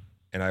us,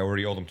 and I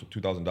already owe them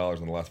 $2,000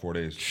 in the last 4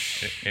 days,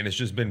 and it's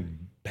just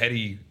been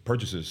petty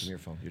purchases. your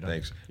phone. You're done.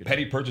 Thanks.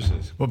 Petty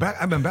purchases. Well,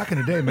 back in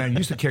the day, man, you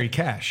used to carry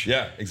cash.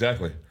 Yeah,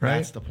 exactly. Right?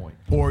 That's the point.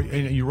 Or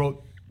and you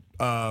wrote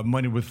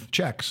money with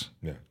checks.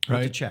 Yeah. Right?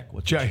 What's a check?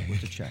 What's a check? check?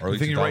 What's a check? Early The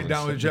thing you write 2000s.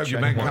 down with a check, your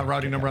check. bank account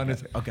routing number on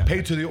it. Okay.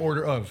 Paid to the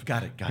order of.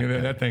 Got it. You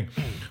know, that thing.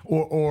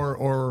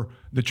 Or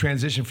the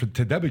transition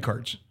to debit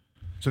cards.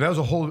 So that was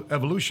a whole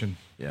evolution.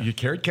 Yeah. You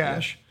carried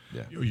cash.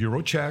 Yeah. You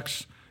wrote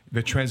checks.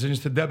 The transitions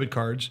to debit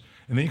cards,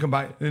 and then you can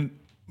buy. And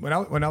when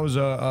I was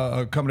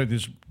coming to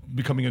this,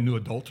 becoming a new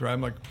adult, right?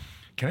 I'm like,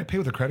 can I pay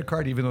with a credit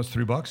card even though it's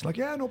 $3? Like,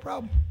 yeah, no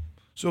problem.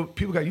 So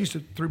people got used to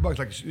 $3.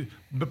 Like,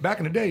 but back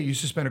in the day, you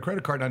used to spend a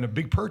credit card on a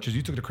big purchase.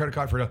 You took the credit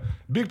card for a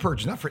big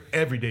purchase, not for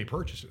everyday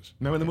purchases.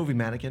 Remember the movie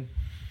Mannequin?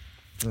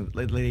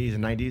 late 80s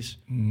and 90s.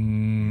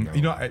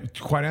 You know,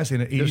 quite honestly,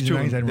 in the 80s and 90s,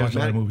 I didn't watch a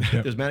lot of movies.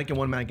 Yeah. There's Mannequin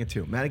 1, Mannequin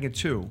 2. Mannequin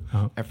 2,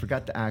 I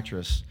forgot the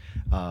actress.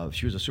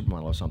 She was a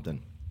supermodel or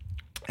something.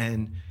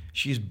 And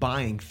she's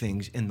buying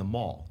things in the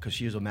mall because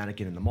she is a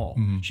mannequin in the mall.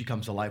 She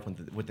comes to life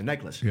with the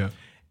necklace. Yeah.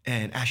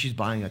 And as she's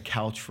buying a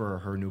couch for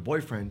her new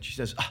boyfriend, she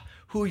says,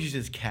 who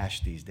uses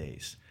cash these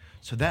days?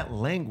 So that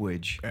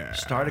language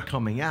started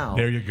coming out.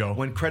 There you go.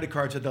 When credit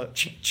cards had the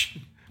ching.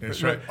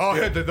 That's right. Oh,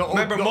 yeah. The old,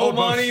 Remember, the more old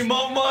money, books.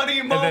 more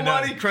money, more And then,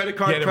 money. Credit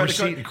card, yeah, the credit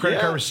receipt, card.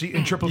 credit card receipt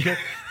in triplicate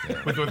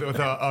with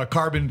a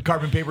carbon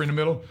paper in the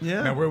middle.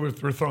 Yeah. Now we're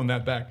throwing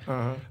that back.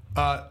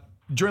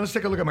 Jordan, let's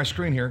take a look at my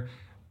screen here.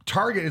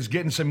 Target is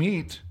getting some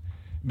heat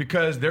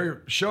because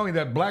they're showing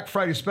that Black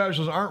Friday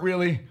specials aren't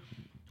really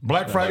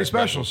Black Friday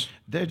specials.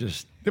 They're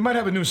just... They might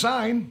have a new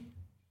sign,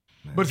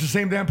 but it's the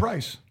same damn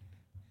price.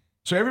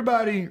 So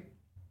everybody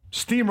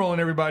steamrolling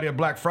everybody at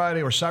Black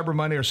Friday or Cyber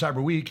Monday or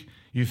Cyber Week,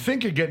 you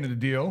think you're getting the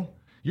deal.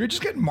 You're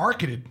just getting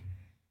marketed.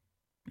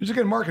 You're just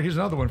getting marketed. Here's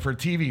another one for a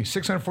TV.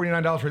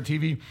 $649 for a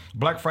TV,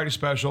 Black Friday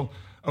special.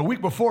 A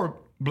week before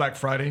Black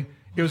Friday,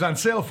 it was on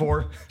sale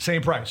for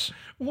same price.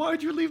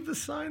 Why'd you leave the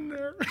sign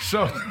there?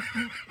 So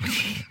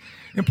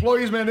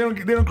employees, man, they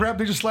don't crap.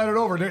 They just slide it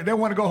over. They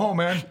want to go home,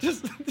 man.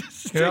 just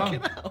stick Yeah.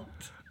 it out.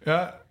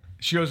 Yeah.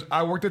 She goes,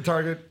 I worked at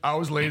Target. I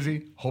was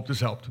lazy. Hope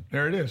this helped.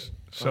 There it is.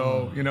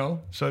 So,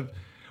 so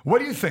what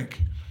do you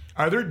think?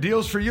 Are there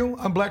deals for you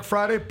on Black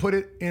Friday? Put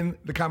it in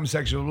the comment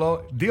section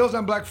below. Deals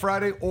on Black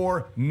Friday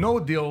or no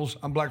deals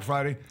on Black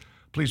Friday?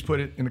 Please put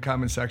it in the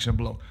comment section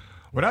below.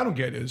 What I don't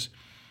get is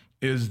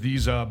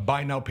these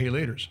buy now, pay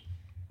laters.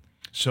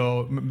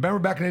 So remember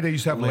back in the day, you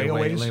used to have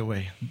layaways?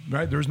 Layaway.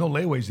 Right? There's no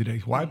layaways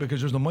today. Why?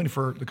 Because there's no money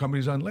for the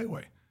companies on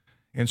layaway.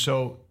 And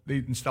so they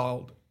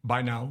installed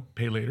buy now,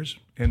 pay laters,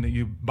 and then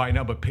you buy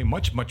now but pay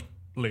much, much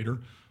later.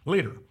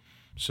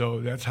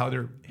 So that's how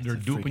they're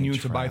duping you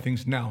into buy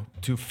things now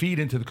to feed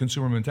into the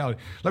consumer mentality.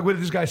 Like what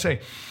did this guy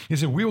say? He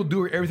said, we will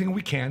do everything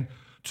we can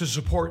to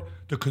support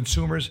the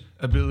consumer's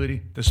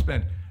ability to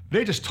spend.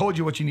 They just told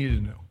you what you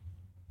needed to know.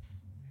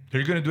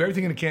 They're going to do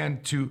everything they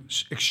can to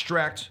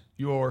extract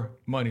your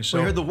money. So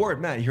you heard the word,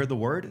 Matt. You heard the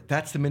word?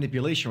 That's the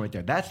manipulation right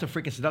there. That's the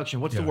freaking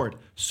seduction. What's the word?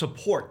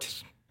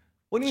 Support.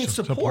 What do you mean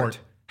support?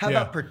 How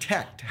about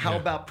protect? How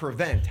about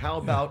prevent? How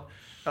about...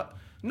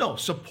 no,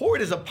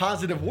 support is a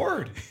positive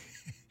word.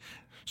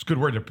 It's a good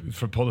word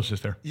for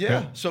publicist there.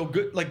 Yeah. So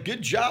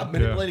good job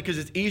manipulating because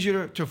it's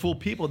easier to fool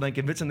people than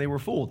convince them they were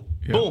fooled.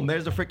 Yeah. Boom,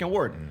 there's the freaking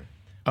word.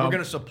 We're going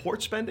to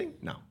support spending?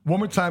 No. One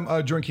more time,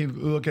 Jordan, can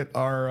you look at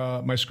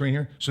our my screen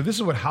here? So this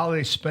is what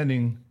holiday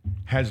spending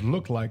has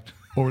looked like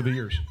over the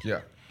years.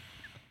 Yeah.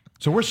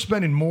 So we're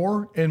spending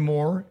more and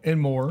more and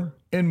more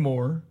and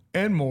more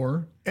and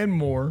more and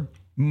more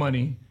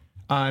money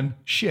on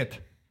shit.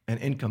 And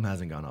income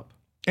hasn't gone up.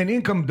 And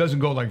income doesn't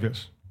go like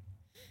this,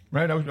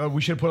 right?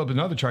 We should put up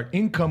another chart.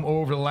 Income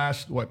over the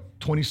last,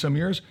 20 some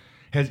years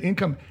has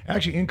income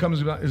has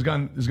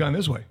gone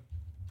this way,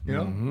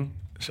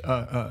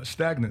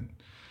 stagnant.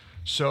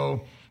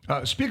 So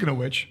speaking of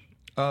which,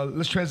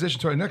 let's transition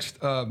to our next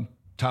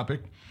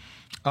topic.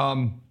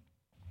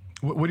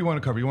 What do you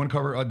want to cover? You want to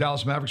cover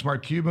Dallas Mavericks,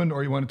 Mark Cuban,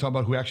 or you want to talk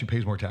about who actually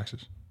pays more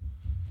taxes?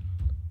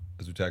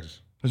 Let's do taxes.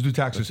 Let's do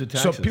taxes.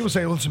 So people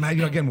say, listen, man,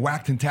 getting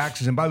whacked in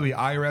taxes. And by the way,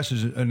 IRS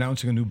is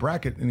announcing a new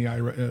bracket in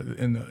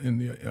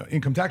the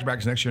income tax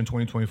brackets next year in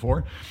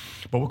 2024.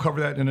 But we'll cover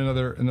that in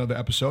another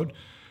episode.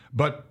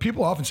 But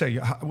people often say,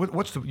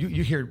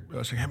 you hear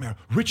say, hey man,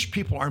 rich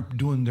people aren't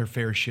doing their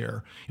fair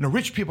share.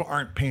 Rich people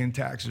aren't paying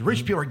taxes.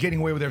 Rich people are getting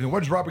away with everything. What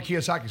does Robert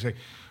Kiyosaki say?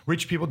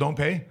 Rich people don't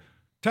pay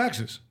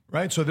taxes,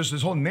 right? So there's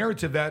this whole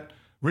narrative that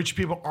rich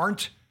people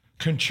aren't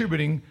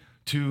contributing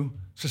to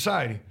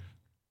society.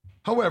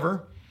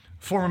 However,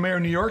 former mayor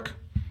of New York,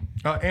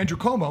 Andrew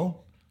Cuomo,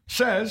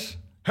 says,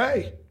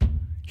 hey,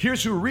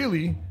 here's who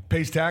really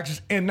pays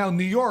taxes. And now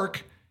New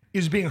York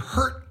is being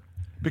hurt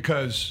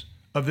because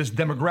of this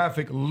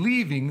demographic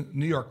leaving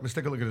New York. Let's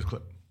take a look at this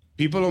clip.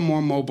 People are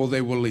more mobile,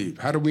 they will leave.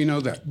 How do we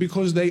know that?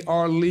 Because they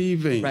are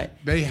leaving. Right.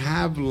 They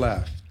have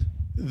left.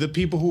 The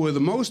people who are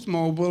the most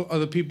mobile are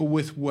the people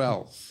with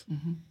wealth.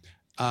 Mm-hmm.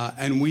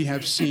 And we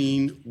have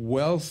seen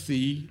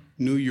wealthy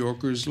New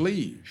Yorkers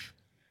leave.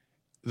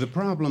 The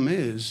problem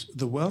is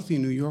the wealthy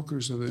New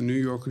Yorkers are the New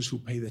Yorkers who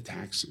pay the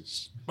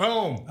taxes.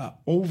 Boom.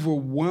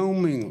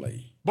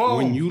 Overwhelmingly, Boom.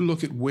 When you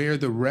look at where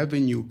the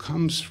revenue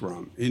comes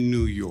from in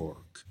New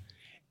York,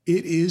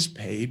 it is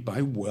paid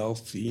by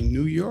wealthy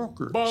New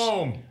Yorkers.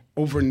 Boom.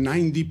 Over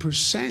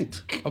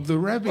 90% of the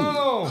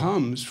revenue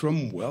comes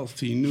from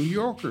wealthy New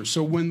Yorkers.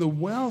 So when the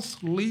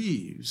wealth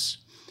leaves,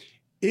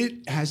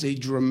 it has a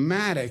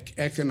dramatic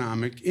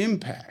economic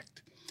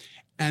impact.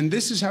 And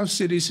this is how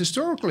cities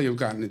historically have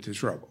gotten into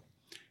trouble.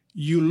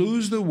 You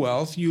lose the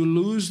wealth, you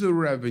lose the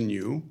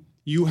revenue,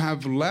 you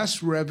have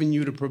less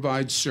revenue to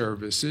provide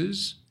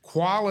services,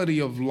 quality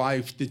of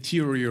life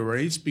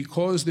deteriorates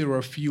because there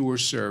are fewer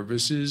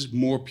services,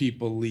 more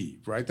people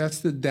leave, right? That's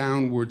the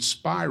downward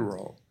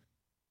spiral.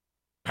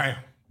 Bam.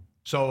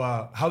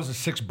 So how's the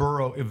sixth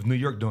borough of New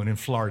York doing in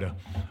Florida?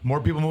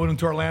 More people moving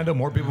to Orlando,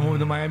 more people moving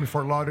to Miami,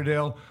 Fort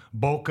Lauderdale,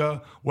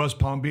 Boca, West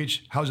Palm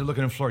Beach. How's it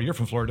looking in Florida? You're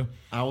from Florida.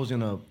 I was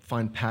going to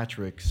find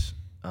Patrick's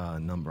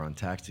number on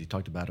taxes. He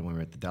talked about it when we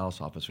were at the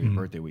Dallas office for your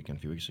birthday weekend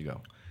a few weeks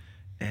ago.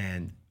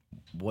 And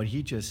what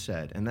he just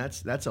said, and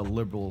that's a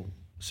liberal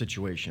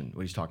situation,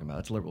 what he's talking about.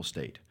 That's a liberal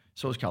state.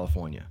 So is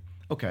California.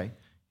 Okay.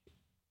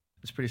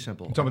 It's pretty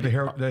simple. You talking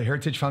about the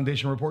Heritage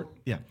Foundation report?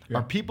 Yeah.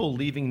 Are people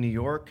leaving New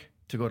York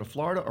to go to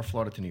Florida or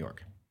Florida to New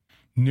York?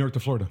 New York to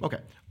Florida. Okay.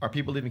 Are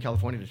people leaving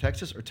California to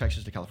Texas or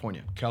Texas to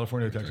California?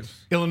 California to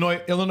Texas. Illinois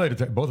to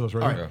Texas. Both of us,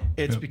 right? All right.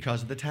 It's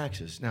because of the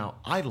taxes. Now,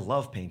 I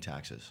love paying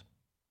taxes.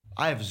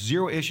 I have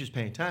zero issues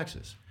paying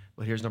taxes.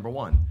 But here's number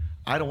one.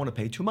 I don't want to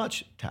pay too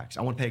much tax.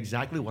 I want to pay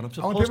exactly what I'm supposed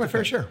to pay. I want to pay my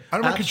fair share. I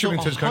don't want to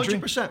contribute to this country.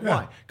 100%. Yeah.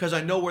 Why? Because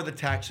I know where the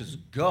taxes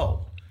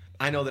go.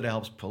 I know that it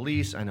helps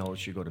police. I know it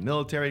should go to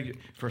military,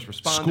 first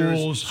responders.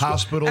 Schools,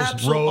 hospitals,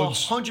 Absolutely,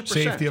 roads, 100%.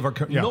 safety of our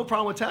country. Yeah. No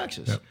problem with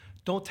taxes. Yeah.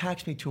 Don't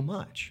tax me too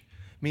much.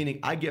 Meaning,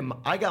 I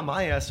got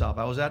my ass up.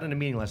 I was out in a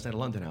meeting last night at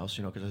London House,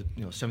 because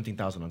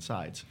 17,000 on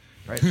sides,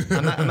 right?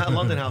 I'm at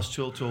London House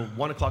till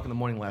 1 o'clock in the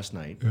morning last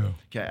night. Yeah.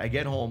 Okay, I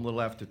get home a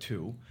little after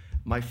 2.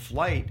 My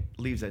flight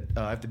leaves at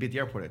I have to be at the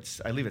airport.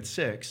 I leave at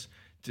 6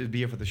 to be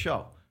here for the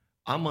show.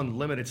 I'm on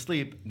limited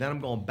sleep. Then I'm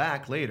going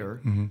back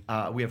later.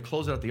 We have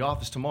closed out at the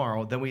office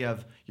tomorrow. Then we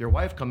have your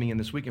wife coming in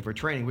this weekend for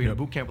training. We have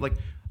boot camp. Like,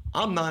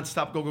 I'm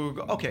nonstop.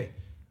 Go. Okay,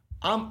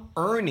 I'm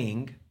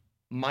earning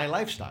my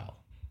lifestyle.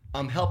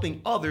 I'm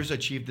helping others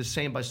achieve the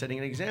same by setting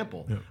an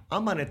example. Yeah.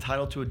 I'm not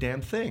entitled to a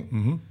damn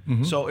thing.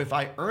 So if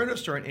I earn a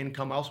certain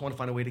income, I also want to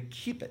find a way to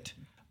keep it.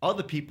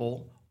 Other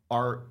people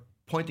are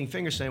pointing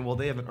fingers saying, well,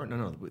 they haven't earned.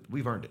 No,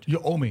 we've earned it.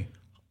 You owe me.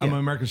 I'm an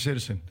American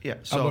citizen. Yeah,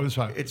 so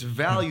it's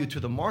value to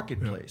the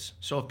marketplace.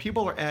 So if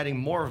people are adding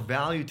more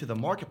value to the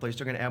marketplace,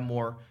 they're going to add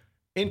more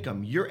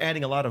income. You're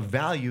adding a lot of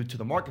value to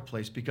the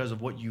marketplace because of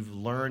what you've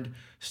learned,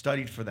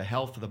 studied for the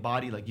health of the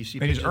body. Like you see,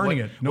 and he's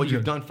earning what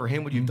you've done for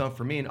him, what you've done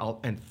for me,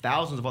 and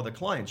thousands of other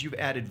clients. You've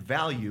added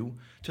value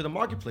to the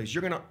marketplace.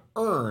 You're going to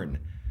earn.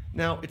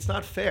 Now, it's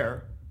not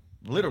fair,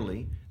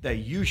 literally, that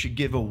you should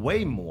give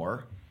away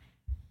more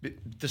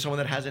to someone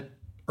that hasn't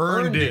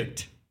earned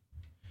it.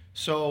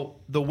 So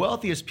the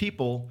wealthiest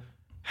people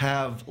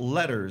have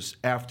letters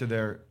after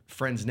their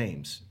friends'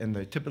 names, and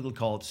they're typically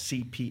called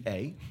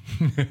CPA.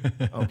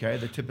 Okay,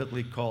 they're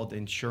typically called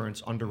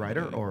insurance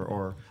underwriter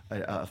or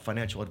a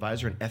financial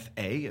advisor, an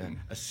FA,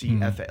 a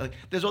CFA. Like,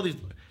 there's all these.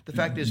 The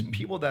fact is,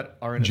 people that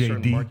are in a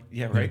certain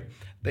market, right?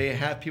 They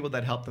have people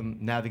that help them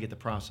navigate the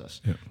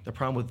process. Yeah. The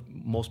problem with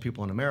most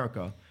people in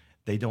America,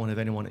 they don't have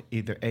anyone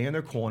either A in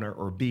their corner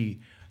or B,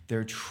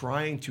 they're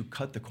trying to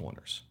cut the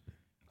corners.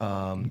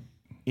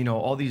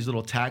 All these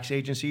little tax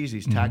agencies,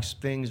 these tax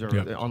things are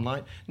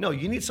online. No,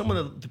 you need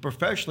someone to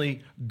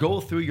professionally go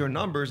through your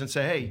numbers and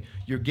say, hey,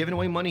 you're giving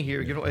away money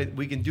here.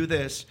 We can do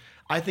this.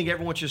 I think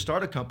everyone should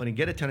start a company,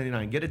 get a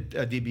 1099, get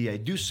a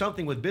DBA, do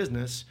something with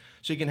business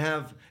so you can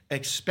have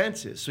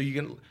expenses. So you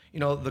can,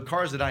 the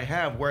cars that I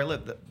have where I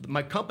live,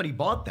 my company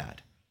bought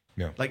that.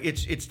 Yeah. Like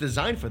it's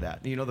designed for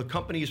that. The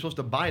company you're supposed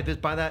to buy this,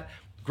 buy that.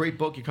 Great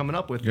book you're coming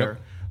up with there.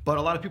 But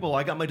a lot of people,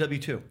 I got my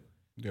W-2.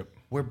 Yep.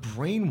 We're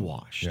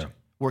brainwashed. Yeah.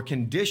 We're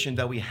conditioned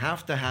that we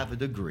have to have a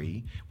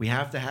degree, we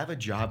have to have a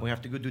job, we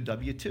have to go do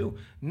W-2.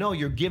 No,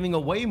 you're giving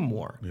away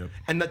more. Yep.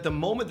 And that the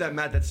moment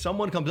that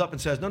someone comes up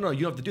and says, no,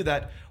 you don't have to do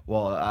that,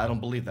 well, I don't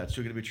believe that's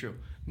too good to be true.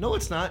 No,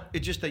 it's not.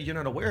 It's just that you're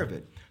not aware of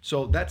it.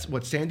 So that's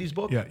what Sandy's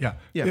book? Yeah.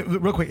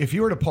 Real quick, if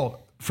you were to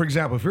poll, for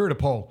example,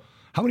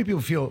 how many people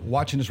feel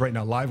watching this right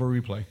now, live or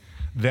replay,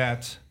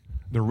 that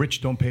the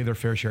rich don't pay their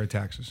fair share of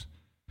taxes?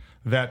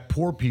 That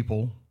poor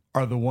people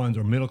are the ones,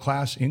 or middle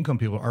class income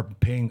people are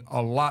paying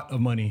a lot of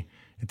money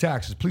in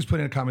taxes? Please put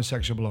it in the comment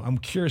section below. I'm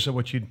curious of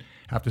what you'd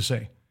have to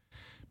say.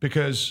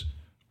 Because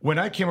when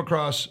I came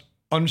across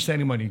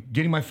understanding money,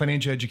 getting my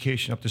financial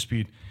education up to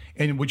speed,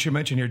 and what you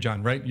mentioned here,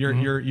 John, right?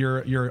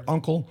 Your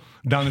uncle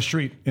down the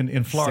street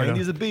in Florida.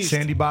 Sandy's a beast.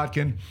 Sandy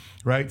Botkin,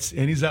 right?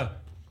 And he's a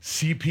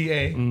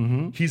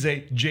CPA. He's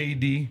a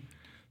JD,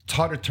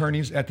 taught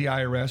attorneys at the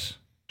IRS,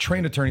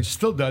 trained attorneys,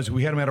 still does.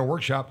 We had him at our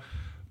workshop.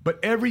 But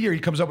every year he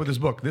comes up with this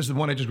book. This is the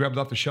one I just grabbed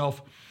off the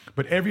shelf.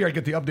 But every year I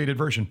get the updated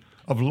version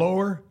of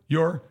Lower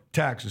Your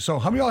Taxes. So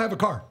how many of y'all have a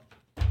car?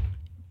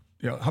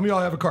 Yeah, how many of y'all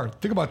have a car?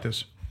 Think about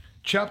this.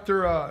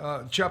 Chapter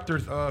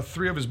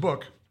 3 of his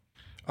book,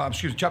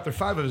 chapter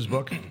 5 of his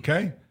book,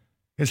 okay,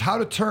 is how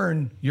to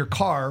turn your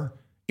car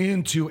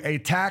into a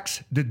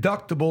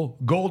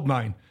tax-deductible gold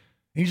mine.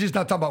 And he's just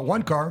not talking about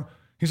one car.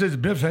 He says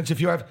it benefits if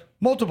you have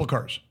multiple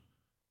cars.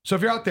 So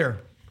if you're out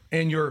there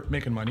and you're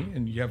making money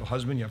and you have a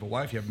husband, you have a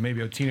wife, you have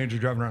maybe a teenager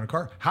driving around a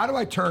car, how do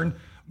I turn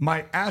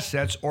my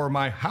assets or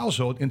my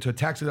household into a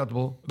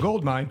tax-deductible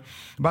gold mine?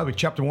 And by the way,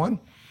 chapter 1,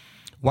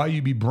 why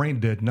you be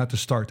brain dead not to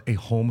start a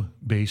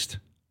home-based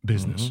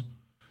business.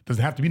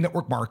 Doesn't have to be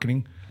network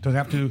marketing. Doesn't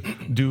have to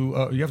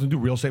do. You have to do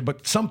real estate,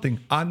 but something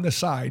on the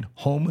side,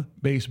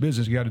 home-based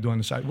business, you got to do on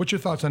the side. What's your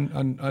thoughts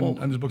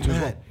on this book too?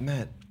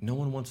 Matt, no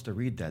one wants to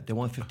read that. They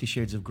want 50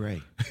 Shades of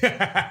Grey.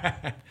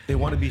 They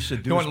want to be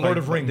seduced. They want Lord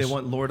of Rings. They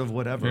want Lord of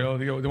whatever.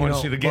 They want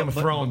to see the Game of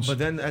Thrones. But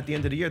then at the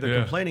end of the year,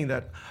 they're complaining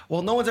that,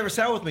 well, no one's ever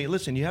sat with me.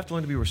 Listen, you have to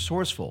learn to be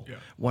resourceful. Yeah.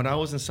 When I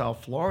was in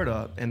South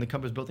Florida and the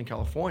company was built in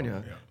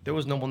California, there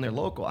was no one there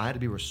local. I had to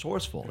be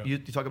resourceful. You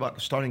talk about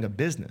starting a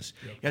business.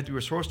 You have to be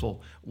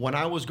resourceful. When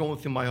I was going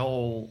through my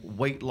whole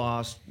weight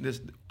loss,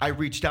 I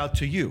reached out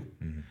to you.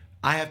 Mm-hmm.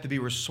 I have to be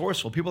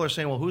resourceful. People are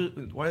saying, well,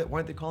 why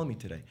aren't they calling me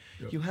today?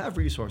 Yep. You have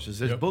resources.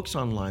 There's books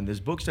online.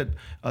 There's books at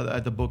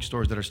the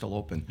bookstores that are still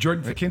open.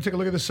 Jordan, can you take a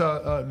look at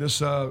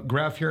this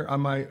graph here on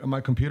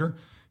my computer?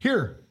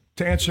 Here,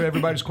 to answer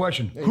everybody's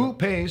question. Who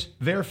pays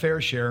their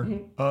fair share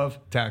of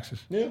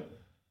taxes? Yeah.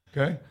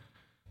 Okay.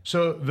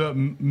 So the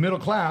middle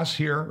class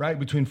here, right,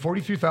 between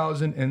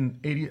 43,000 and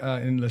 80,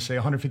 and let's say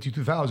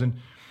 152,000,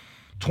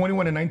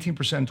 21 and 19%,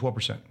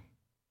 12%,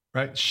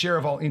 right? Share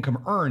of all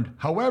income earned.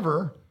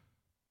 However,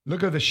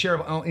 look at the share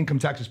of all income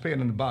taxes paid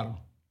on the bottom.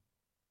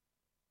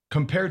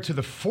 Compared to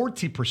the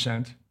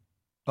 40%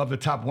 of the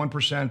top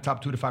 1%,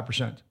 top 2 to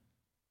 5%,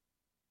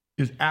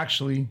 is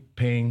actually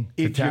paying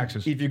the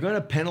taxes. If you're going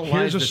to penalize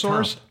here's a the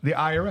source, top, the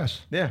IRS.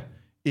 Yeah.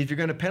 If you're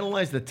going to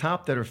penalize the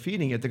top that are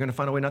feeding it, they're going to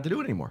find a way not to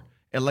do it anymore.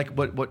 And like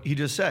what he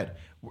just said,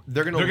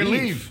 they're going to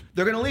leave.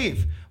 They're going to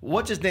leave.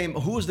 What's his name?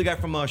 Who was the guy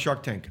from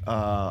Shark Tank?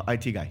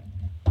 IT guy.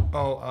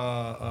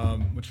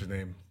 What's his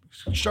name?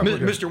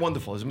 Mr.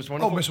 Wonderful. Is it Mr.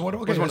 Wonderful? Oh, Mr.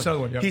 Wonderful. Okay, that's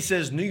another one. Yep. He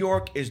says New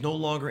York is no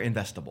longer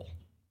investable.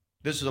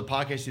 This is a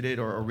podcast he did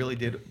or really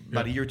did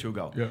about a year or two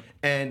ago. Yep.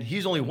 And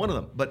he's only one of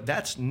them. But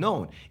that's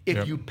known.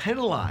 If you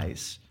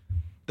penalize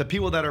the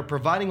people that are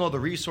providing all the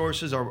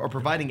resources or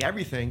providing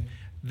everything,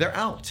 they're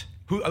out.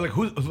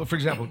 Who, for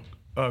example,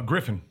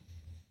 Griffin.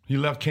 He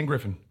left, King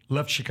Griffin,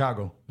 left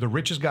Chicago. The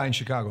richest guy in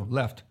Chicago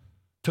left.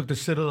 Took the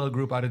Citadel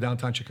Group out of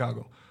downtown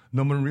Chicago.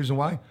 Number one reason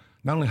why?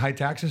 Not only high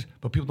taxes,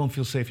 but people don't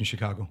feel safe in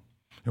Chicago.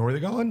 And where are they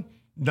going?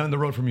 Down the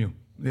road from you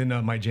in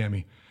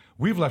Miami.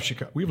 We've left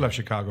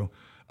Chicago.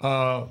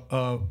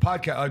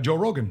 Joe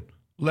Rogan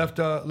left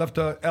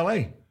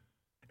L.A.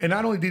 And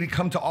not only did he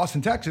come to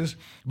Austin, Texas,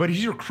 but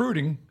he's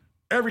recruiting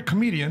every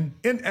comedian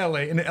in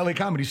L.A. in the L.A.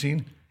 comedy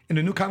scene. And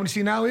the new comedy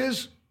scene now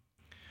is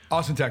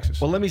Austin, Texas.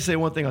 Well, let me say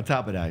one thing on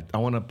top of that. I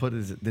want to put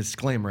a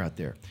disclaimer out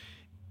there.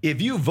 If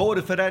you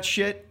voted for that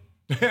shit,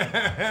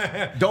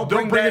 don't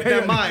bring that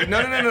in mind.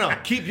 No.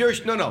 Keep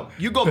yours. No.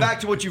 You go back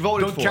to what you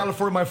voted for.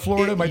 California, my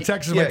Florida, my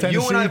Texas, my Tennessee.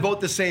 You and I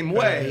vote the same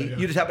way.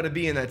 You just happen to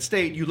be in that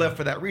state. You left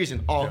for that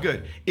reason. All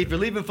good. If you're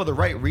leaving for the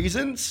right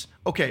reasons,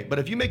 okay. But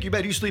if you make your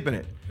bed, you sleep in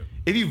it.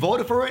 If you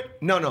voted for it,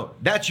 no.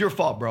 That's your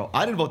fault, bro.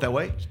 I didn't vote that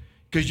way.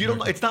 Because you don't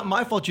know. It's not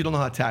my fault you don't know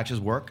how taxes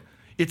work.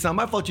 It's not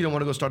my fault you don't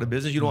want to go start a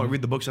business. You don't want to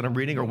read the books that I'm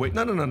reading or wait.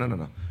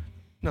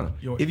 No.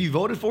 If you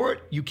voted for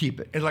it, you keep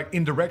it. And like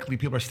indirectly,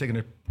 people are sticking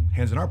their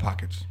hands in our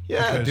pockets.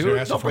 Yeah,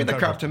 dude. Don't bring the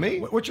crap to me.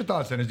 What's your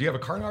thoughts, Dennis? Do you have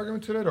a current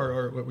argument to that,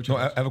 or what's your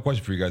thoughts? I have a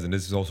question for you guys, and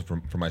this is also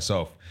for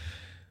myself.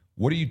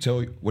 What do you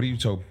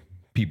tell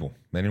people,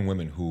 men and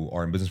women, who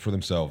are in business for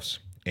themselves,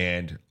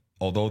 and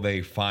although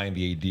they find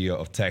the idea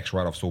of tax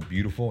write-off so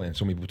beautiful, and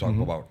so many people talk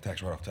about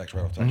tax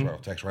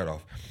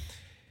write-off,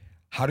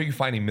 how do you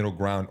find a middle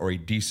ground or a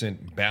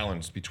decent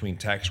balance between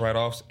tax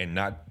write-offs and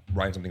not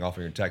writing something off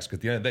on your tax? Because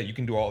at the end of the day, you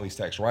can do all these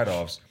tax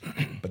write-offs,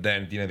 but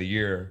then at the end of the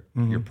year,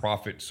 your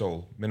profit's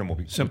so minimal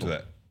because of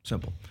that.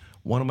 Simple.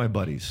 One of my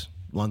buddies,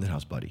 London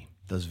House buddy,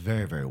 does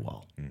very, very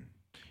well.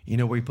 You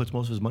know where he puts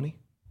most of his money?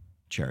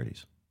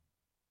 Charities.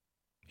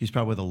 He's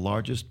probably the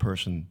largest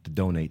person to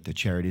donate to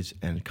charities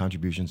and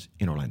contributions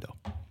in Orlando.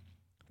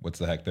 What's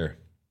the heck there?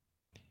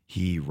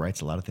 He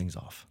writes a lot of things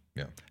off.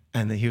 Yeah.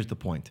 And then here's the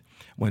point.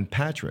 When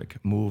Patrick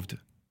moved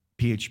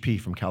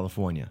PHP from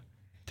California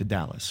to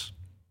Dallas,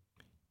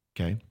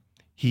 okay,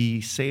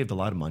 he saved a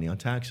lot of money on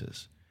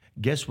taxes.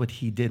 Guess what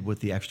he did with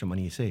the extra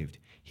money he saved?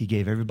 He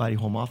gave everybody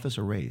home office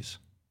a raise.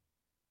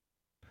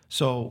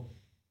 So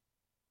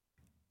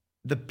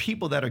the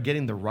people that are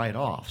getting the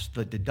write-offs,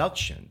 the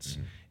deductions,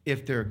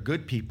 if they're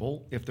good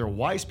people, if they're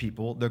wise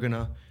people, they're going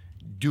to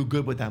do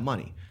good with that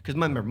money. Because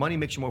remember, money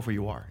makes you more who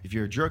you are. If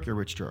you're a jerk, you're a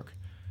rich jerk.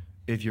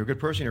 If you're a good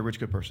person, you're a rich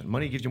good person.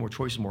 Money gives you more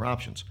choices, more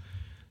options.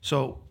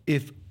 So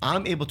if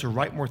I'm able to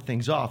write more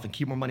things off and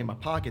keep more money in my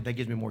pocket, that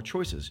gives me more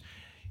choices.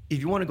 If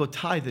you want to go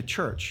tithe the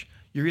church,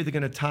 you're either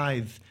going to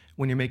tithe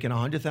when you're making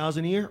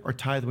 $100,000 a year or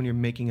tithe when you're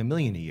making $1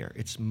 million a year.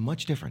 It's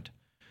much different.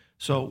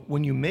 So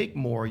when you make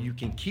more, you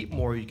can keep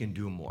more, you can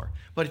do more.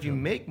 But if you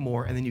make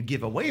more and then you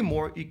give away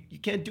more, you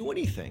can't do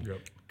anything.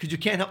 Because you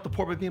can't help the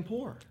poor by being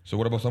poor. So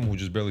what about someone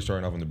who's just barely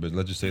starting off in the business?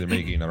 Let's just say they're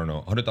making, I don't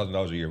know,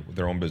 $100,000 a year with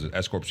their own business,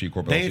 S Corp, C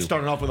Corp, They ain't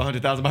starting off with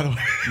 $100,000, by the way.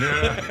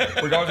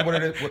 No. Regardless of what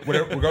it is,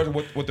 regardless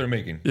of what they're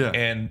making. Yeah.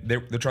 And they're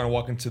trying to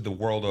walk into the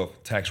world of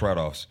tax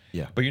write-offs.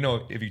 Yeah. But you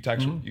know, if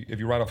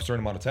you write off a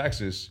certain amount of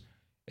taxes,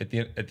 at the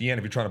end, if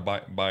you're trying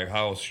to buy a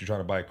house, you're trying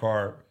to buy a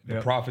car,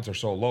 the profits are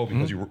so low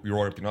because you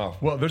wrote everything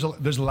off. Well, there's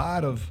a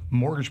lot of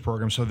mortgage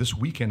programs. So this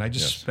weekend, I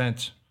just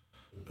spent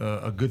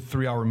a good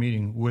 3-hour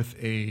meeting with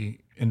a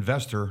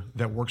investor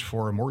that works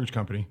for a mortgage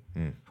company,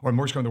 or a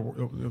mortgage company,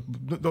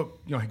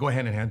 go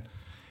hand in hand.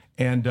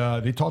 And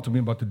they talked to me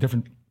about the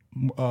different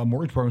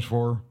mortgage programs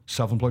for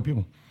self-employed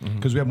people,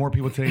 because we have more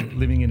people today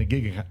living in a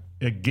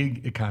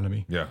gig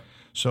economy. Yeah.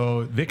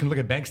 So they can look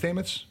at bank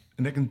statements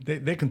and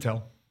they can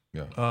tell.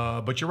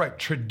 Yeah. But you're right.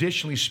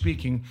 Traditionally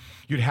speaking,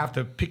 you'd have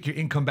to pick your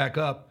income back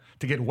up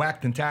to get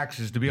whacked in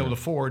taxes to be able to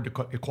afford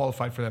to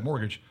qualify for that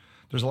mortgage.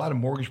 There's a lot of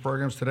mortgage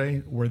programs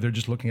today where they're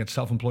just looking at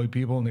self-employed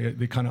people and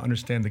they kind of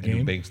understand the And do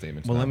game. bank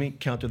statements. Well, now. let me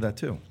counter that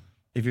too.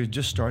 If you're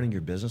just starting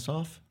your business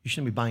off, you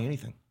shouldn't be buying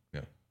anything.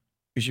 Yeah.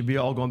 You should be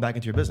all going back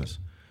into your business.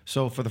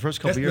 So for the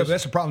first couple of years,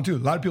 That's a problem too. A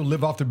lot of people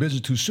live off their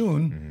business too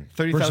soon, 30,000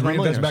 versus reinvest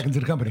millionaires. back into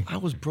the company. I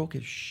was broke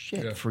as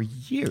shit Yeah. for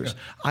years.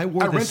 I I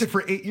wore this. rented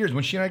for 8 years.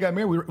 When she and I got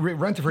married, we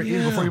rented for 8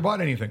 years Yeah. before we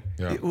bought anything.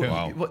 Yeah.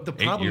 Wow. What the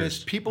 8 problem years.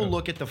 is, people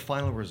look at the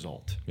final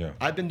result. Yeah.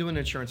 I've been doing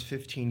insurance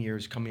 15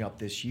 years, coming up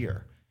this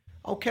year.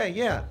 Okay,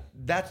 yeah,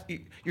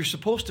 you're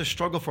supposed to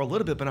struggle for a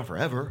little bit, but not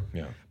forever.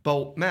 Yeah.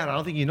 But Matt, I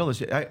don't think you know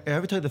this. I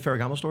ever tell you the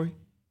Ferragamo story?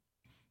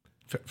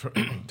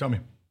 Tell me.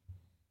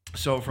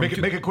 So from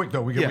Make it quick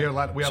though. We have a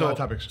lot of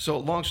topics. So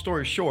long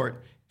story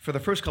short, for the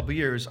first couple of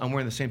years, I'm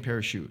wearing the same pair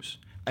of shoes.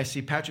 I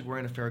see Patrick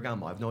wearing a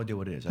Ferragamo. I have no idea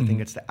what it is. I think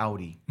it's the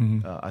Audi.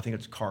 I think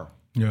it's a car.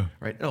 Yeah.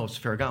 Right? No, it's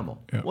Ferragamo.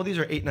 Yeah. Well, these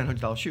are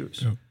 $800-900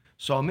 shoes. Yeah.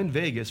 So I'm in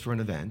Vegas for an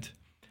event,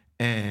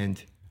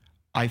 and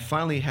I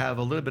finally have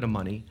a little bit of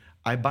money.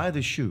 I buy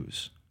the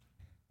shoes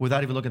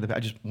without even looking at the. I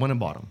just went and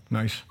bought them.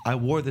 Nice. I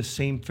wore the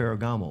same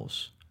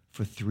Ferragamos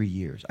for 3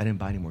 years. I didn't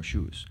buy any more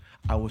shoes.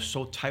 I was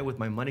so tight with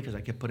my money because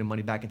I kept putting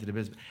money back into the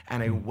business,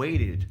 and I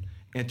waited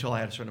until I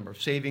had a certain number of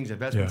savings,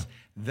 investments.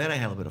 Yeah. Then I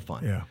had a bit of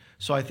fun. Yeah.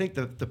 So I think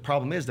the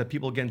problem is that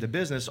people get into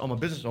business. I'm a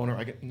business owner.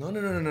 I get no.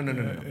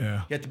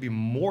 Yeah. You have to be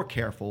more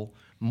careful,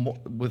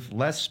 with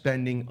less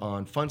spending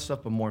on fun stuff,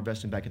 but more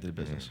investing back into the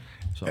business.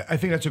 So I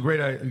think that's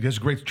a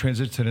great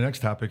transition to the next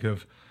topic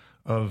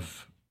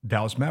of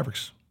Dallas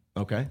Mavericks.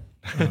 okay.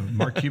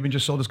 Mark Cuban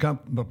just sold his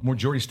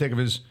majority stake of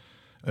his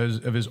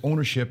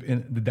ownership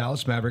in the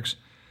Dallas Mavericks.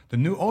 The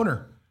new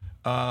owner,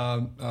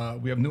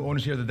 we have new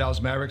owners here at the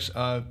Dallas Mavericks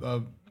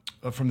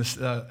from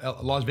the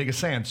Las Vegas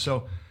Sands.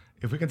 So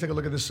if we can take a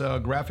look at this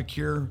graphic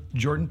here,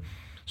 Jordan.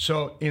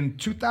 So in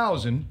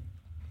 2000,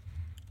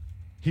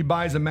 he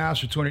buys the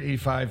Mavs for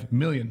 $285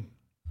 million.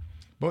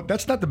 But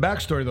that's not the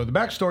backstory, though. The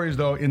backstory is,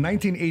 though, in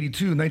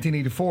 1982,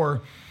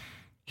 1984,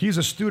 he's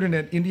a student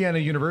at Indiana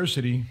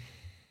University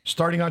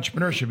starting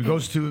entrepreneurship. He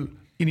goes to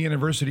Indiana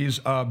University's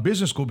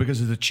business school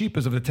because it's the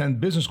cheapest of the 10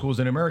 business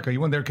schools in America. He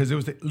went there because it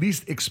was the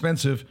least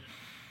expensive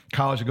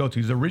college to go to.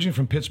 He's originally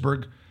from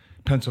Pittsburgh,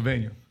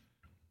 Pennsylvania.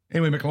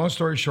 Anyway, make a long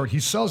story short, he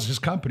sells his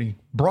company,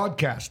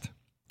 Broadcast,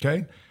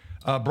 okay?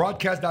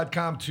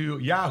 Broadcast.com to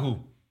Yahoo.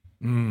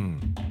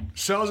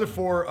 Sells it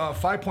for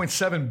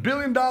 $5.7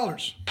 billion.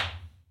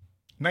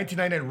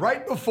 1999,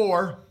 right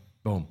before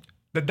Boom.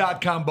 the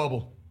dot-com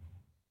bubble.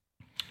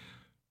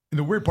 And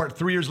the weird part,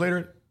 3 years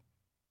later,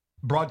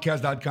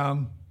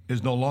 Broadcast.com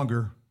is no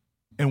longer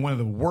in one of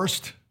the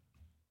worst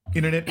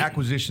internet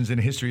acquisitions in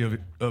the history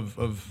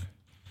of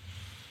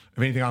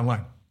anything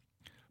online.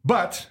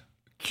 But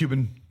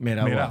Cuban Made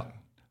out.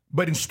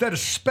 But instead of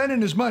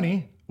spending his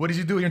money, what does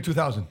he do here in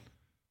 2000?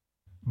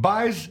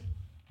 Buys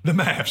the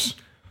Mavs.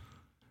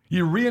 He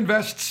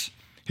reinvests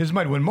his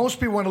money. When most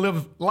people want to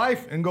live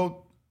life and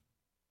go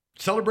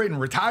celebrate and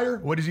retire,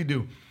 what does he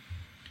do?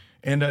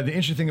 And the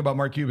interesting thing about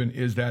Mark Cuban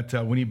is that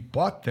when he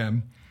bought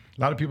them,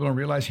 a lot of people don't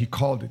realize he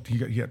called it.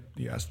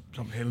 He asked,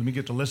 hey, let me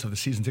get the list of the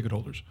season ticket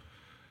holders.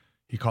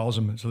 He calls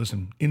them and says,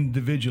 listen,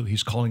 individually,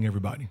 he's calling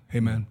everybody. Hey,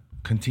 man,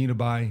 continue to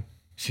buy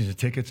season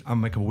tickets. I'm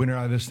gonna make a winner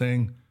out of this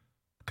thing.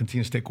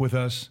 Continue to stick with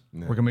us.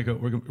 Yeah. We're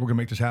gonna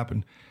make this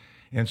happen.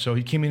 And so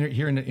he came in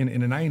here in the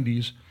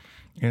 90s,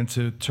 and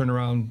to turn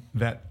around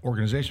that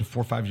organization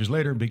 4 or 5 years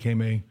later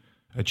became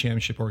a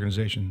championship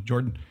organization,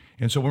 Jordan.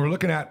 And so when we're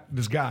looking at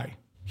this guy,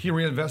 he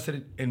reinvested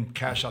it and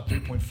cashed out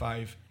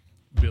 $3.5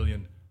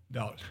 billion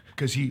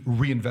because he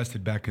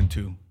reinvested back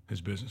into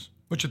his business.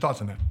 What's your thoughts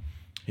on that?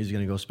 He's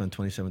going to go spend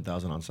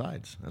 $27,000 on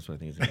sides. That's what I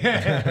think he's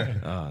going to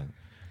do.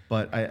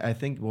 But I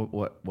think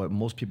what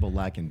most people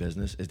lack in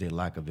business is they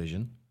lack a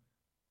vision.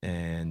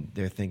 And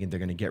they're thinking they're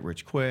going to get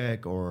rich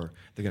quick, or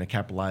they're going to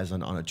capitalize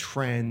on a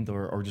trend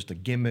or just a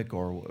gimmick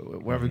or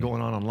whatever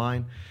going on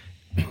online.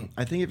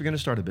 I think if you're going to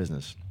start a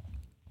business,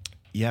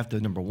 you have to,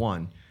 number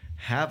one,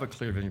 have a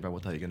clear vision about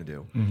what the hell you're going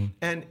to do.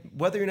 And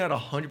whether you're not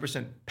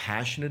 100%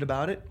 passionate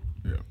about it,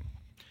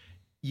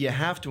 you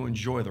have to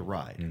enjoy the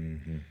ride.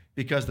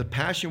 Because the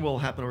passion will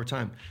happen over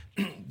time.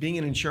 Being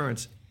in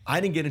insurance, I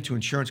didn't get into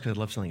insurance because I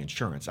love selling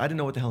insurance. I didn't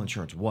know what the hell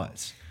insurance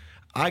was.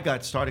 I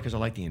got started because I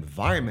liked the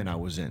environment I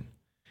was in.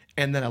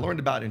 And then I learned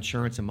about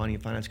insurance and money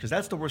and finance because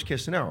that's the worst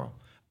case scenario.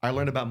 I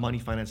learned about money,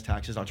 finance,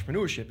 taxes,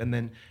 entrepreneurship. And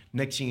then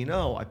next thing you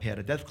know, I paid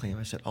a death claim.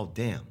 I said, oh,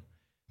 damn,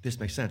 this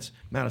makes sense.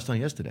 Matt, I was telling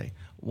you yesterday,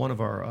 one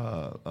of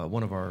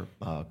our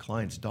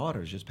clients'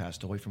 daughters just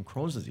passed away from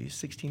Crohn's disease,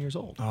 16 years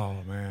old. Oh,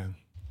 man.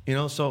 You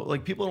know, so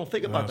like people don't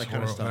think about That's that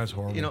kind of horrible. stuff. That's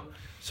horrible. You know,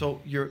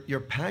 so your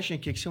passion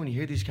kicks in when you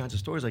hear these kinds of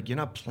stories. Like you're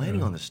not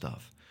planning on this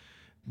stuff,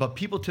 but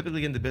people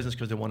typically get into business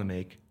because they want to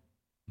make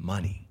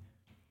money,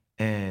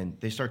 and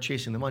they start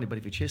chasing the money. But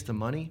if you chase the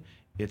money,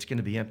 it's going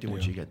to be empty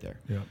once you get there.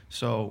 Yeah.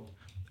 So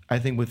I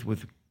think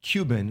with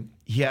Cuban,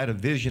 he had a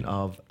vision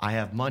of, I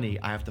have money,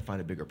 I have to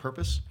find a bigger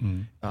purpose.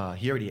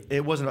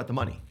 It wasn't about the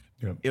money.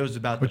 Yeah. It was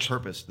about the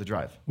purpose, the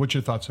drive. What's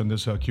your thoughts on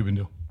this Cuban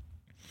deal?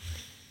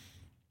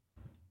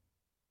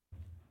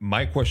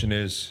 My question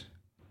is,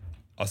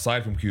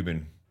 aside from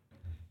Cuban,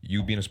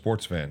 you being a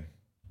sports fan,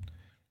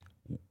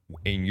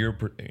 in your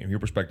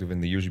perspective, in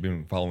the years you've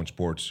been following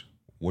sports,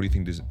 what do you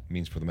think this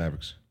means for the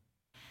Mavericks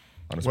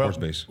on a sports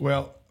base?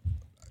 Well,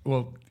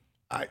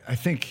 I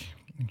think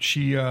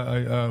she.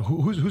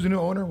 Who's the new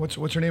owner?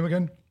 What's her name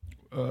again?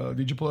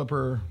 Did you pull up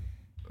her?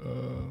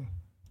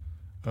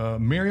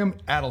 Miriam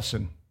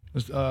Adelson.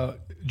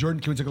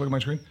 Jordan, can we take a look at my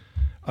screen?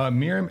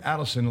 Miriam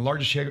Adelson, the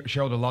largest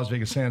shareholder of Las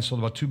Vegas Sands, sold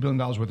about $2 billion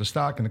worth of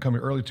stock in the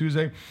company early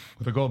Tuesday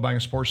with the goal of buying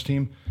a sports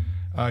team.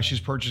 She's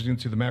purchasing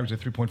into the Mavericks at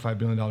 $3.5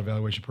 billion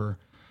valuation per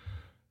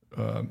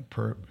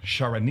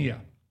Charania.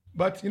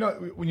 But you know,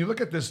 when you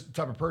look at this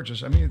type of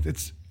purchase, I mean,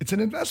 it's an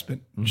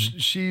investment. Mm-hmm.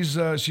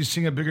 She's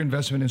seeing a bigger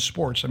investment in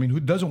sports. I mean, who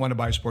doesn't want to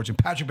buy sports? And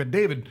Patrick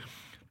Bet-David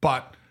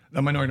bought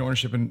a minority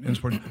ownership in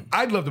sports.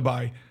 I'd love to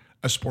buy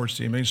a sports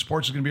team. I mean,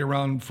 sports is going to be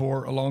around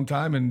for a long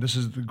time, and this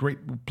is the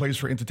great place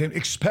for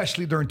entertainment,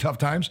 especially during tough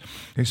times.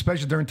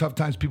 Especially during tough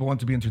times, people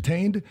want to be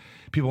entertained.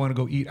 People want to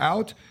go eat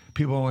out.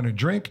 People want to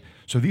drink.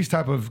 So these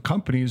type of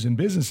companies and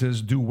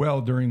businesses do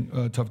well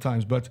during tough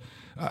times. But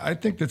I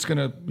think that's going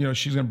to, you know,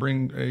 she's going to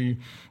bring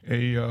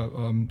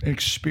an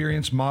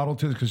experience model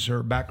to this because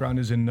her background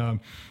is in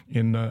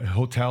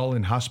hotel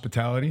and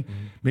hospitality. Mm-hmm.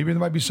 Maybe there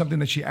might be something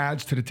that she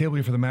adds to the table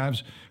here for the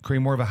Mavs, create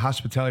more of a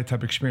hospitality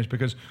type experience.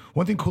 Because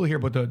one thing cool here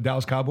about the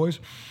Dallas Cowboys,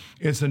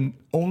 it's an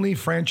only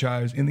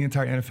franchise in the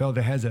entire NFL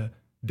that has a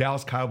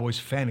Dallas Cowboys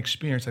fan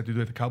experience like they do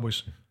at the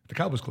Cowboys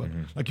Club.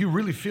 Mm-hmm. Like you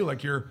really feel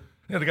like you're.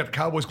 Yeah, they got the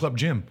Cowboys Club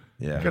gym.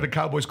 Yeah. They got the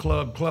Cowboys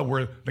Club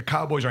where the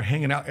Cowboys are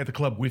hanging out at the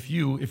club with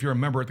you if you're a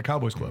member at the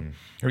Cowboys Club. Mm-hmm.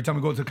 Every time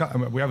we go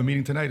to we have a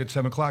meeting tonight at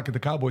 7:00 at the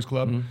Cowboys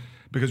Club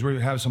because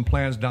we have some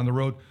plans down the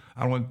road.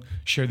 I don't want to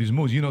share these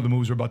moves. You know the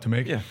moves we're about to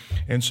make. Yeah.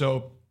 And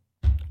so,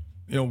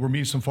 you know, we're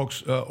meeting some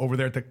folks over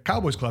there at the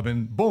Cowboys Club,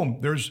 and boom,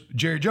 there's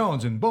Jerry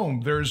Jones, and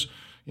boom, there's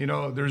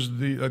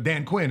the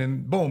Dan Quinn,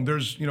 and boom,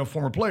 there's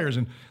former players,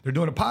 and they're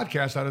doing a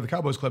podcast out of the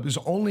Cowboys Club. It's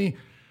only.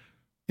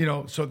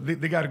 So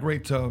they got a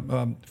great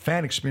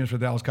fan experience for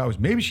the Dallas Cowboys.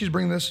 Maybe she's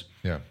bringing this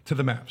to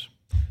the Mavs.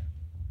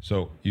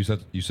 So you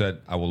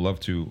said I would love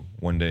to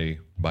one day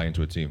buy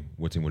into a team.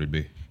 What team would it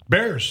be?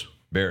 Bears.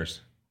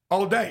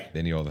 All day.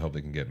 They need all the help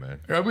they can get, man.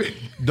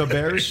 The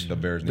Bears. The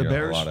Bears need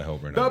a lot of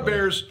help right now. The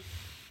Bears.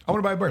 I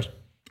want to buy the Bears.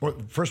 Well,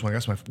 first one.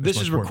 This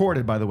is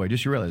recorded, by the way.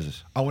 Just you realize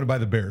this. I want to buy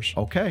the Bears.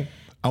 Okay.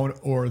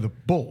 Or the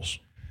Bulls.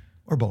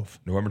 Or both.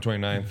 November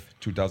 29th,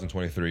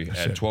 2023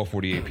 at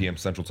 12:48 p.m.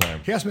 Central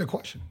Time. He asked me a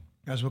question.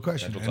 That's my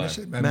question. And that's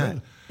it,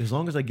 man, as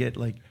long as I get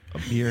like a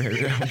beer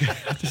here,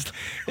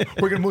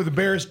 we're gonna move the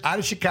Bears out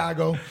of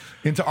Chicago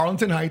into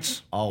Arlington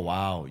Heights. Oh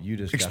wow, you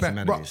just got some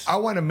enemies. Bro, I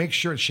want to make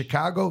sure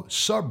Chicago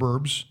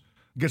suburbs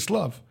gets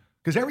love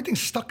because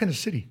everything's stuck in the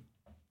city.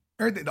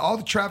 All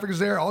the traffic is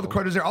there, all the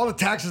crowd is there, all the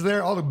taxes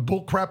there, all the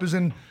bull crap is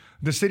in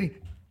the city.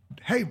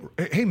 Hey,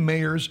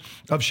 mayors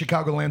of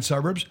Chicagoland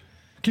suburbs,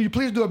 can you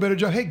please do a better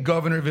job? Hey,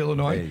 governor of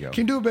Illinois,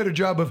 can you do a better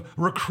job of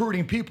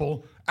recruiting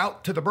people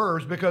out to the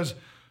burbs because.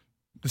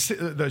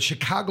 The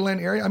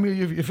Chicagoland area. I mean,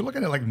 if you're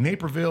looking at like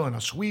Naperville and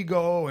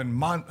Oswego and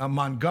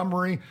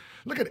Montgomery,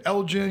 look at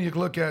Elgin. You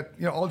can look at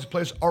all these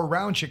places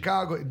around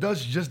Chicago. It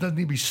just doesn't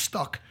need to be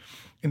stuck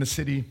in the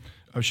city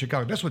of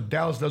Chicago. That's what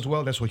Dallas does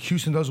well. That's what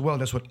Houston does well.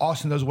 That's what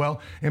Austin does well.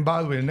 And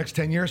by the way, in the next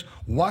 10 years,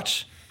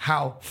 watch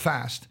how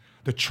fast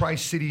the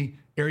Tri-City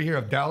area here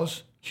of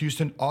Dallas,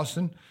 Houston,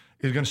 Austin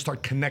is going to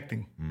start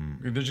connecting.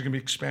 They're just going to be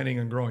expanding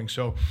and growing.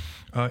 So,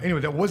 anyway,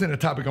 that wasn't a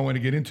topic I wanted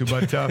to get into,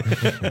 but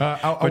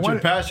you're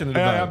passionate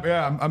about it.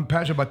 Yeah, I'm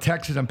passionate about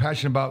Texas. I'm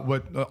passionate about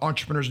what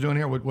entrepreneurs are doing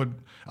here. What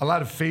a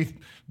lot of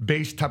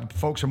faith-based type of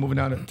folks are moving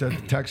down to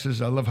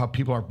Texas. I love how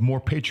people are more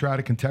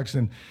patriotic in Texas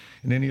and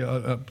in any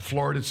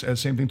Florida. It's the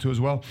same thing too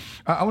as well.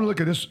 I want to look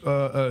at this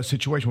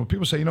situation where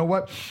people say, you know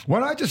what?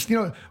 Why don't I just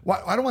I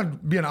don't want to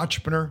be an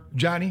entrepreneur,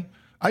 Johnny.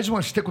 I just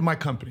want to stick with my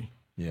company.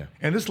 Yeah.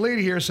 And this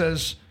lady here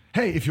says,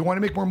 hey, if you want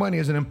to make more money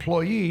as an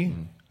employee,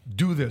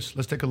 do this.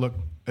 Let's take a look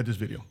at this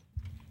video.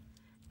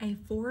 A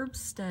Forbes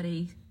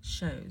study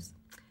shows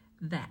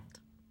that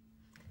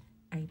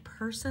a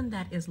person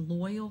that is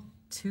loyal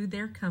to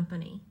their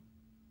company,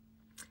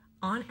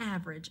 on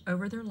average,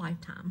 over their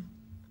lifetime,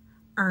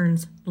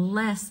 earns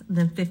less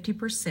than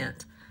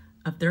 50%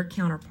 of their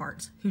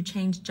counterparts who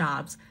change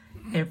jobs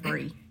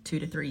every 2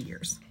 to 3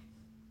 years.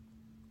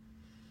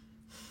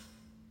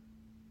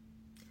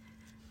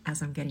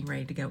 As I'm getting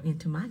ready to go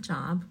into my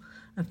job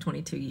of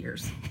 22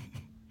 years,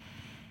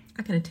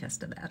 I can attest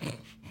to that.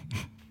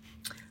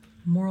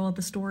 Moral of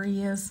the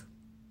story is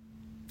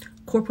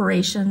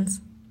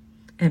corporations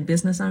and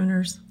business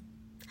owners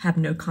have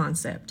no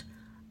concept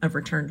of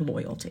returned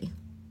loyalty.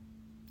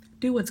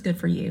 Do what's good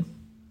for you.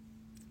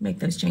 Make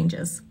those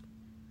changes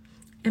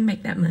and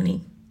make that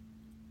money.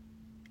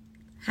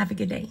 Have a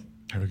good day.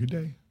 Have a good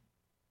day.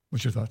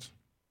 What's your thoughts?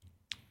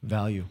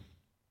 Value.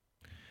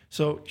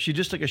 So she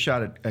just took a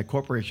shot at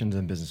corporations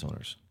and business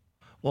owners.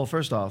 Well,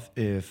 first off,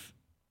 if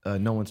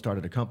no one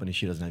started a company,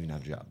 she doesn't even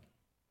have a job.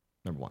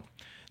 Number one.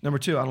 Number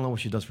two, I don't know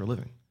what she does for a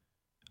living.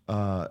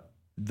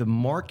 The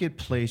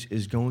marketplace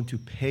is going to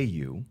pay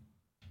you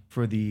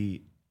for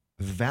the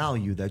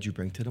value that you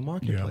bring to the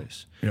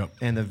marketplace. Yep.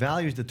 And the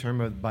value is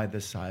determined by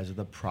the size of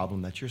the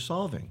problem that you're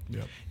solving.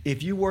 Yep.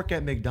 If you work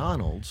at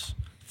McDonald's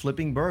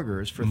flipping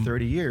burgers for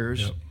 30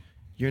 years, Yep.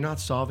 you're not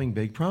solving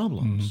big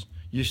problems.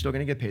 You're still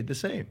going to get paid the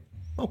same.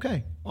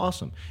 Okay,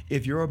 awesome.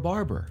 If you're a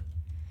barber,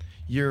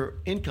 your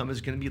income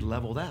is going to be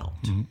leveled out.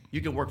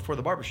 You can work for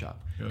the barbershop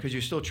because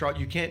you still charge.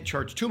 You can't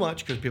charge too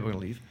much because people are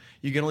going to leave.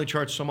 You can only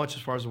charge so much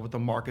as far as what the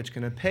market's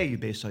going to pay you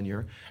based on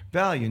your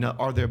value. Now,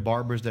 are there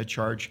barbers that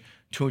charge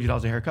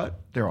 $200 a haircut?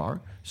 There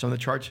are. Some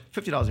that charge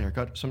 $50 a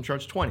haircut. Some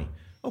charge $20.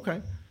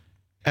 Okay.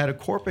 At a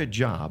corporate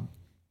job,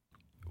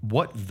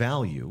 what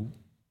value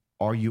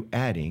are you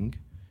adding?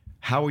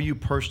 How are you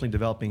personally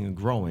developing and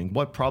growing?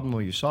 What problem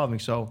are you solving?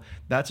 So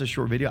that's a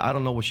short video. I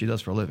don't know what she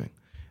does for a living.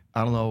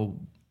 I don't know.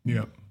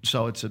 Yeah.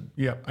 So it's a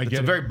I it's get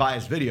a it. very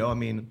biased video. I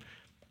mean,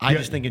 I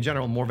just think in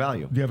general more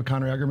value. Do you have a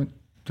counter argument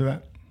to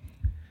that?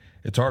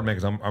 It's hard, man,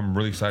 because I'm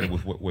really excited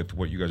with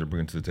what you guys are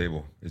bringing to the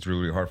table. It's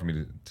really, really hard for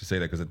me to say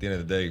that because at the end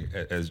of the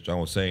day, as John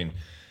was saying,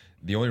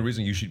 the only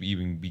reason you should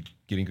even be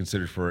getting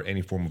considered for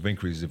any form of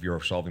increase is if you're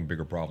solving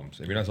bigger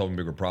problems. If you're not solving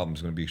bigger problems,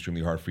 it's going to be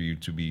extremely hard for you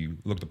to be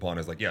looked upon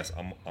as like, yes,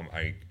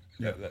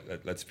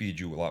 let's feed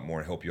you a lot more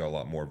and help you out a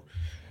lot more.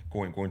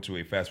 Going to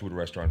a fast food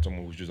restaurant,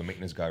 someone who's just a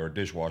maintenance guy or a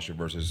dishwasher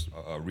versus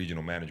a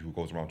regional manager who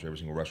goes around to every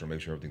single restaurant, make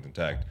sure everything's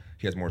intact.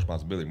 He has more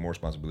responsibility. More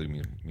responsibility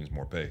means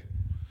more pay.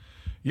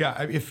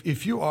 Yeah,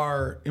 if you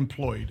are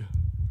employed,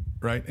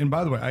 right? And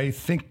by the way, I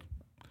think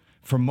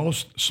for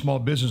most small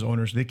business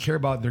owners, they care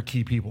about their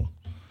key people.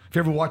 If you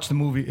ever watch the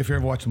movie, the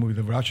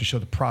Groucho show,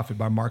 The Profit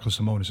by Marco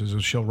Simonis, is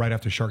a show right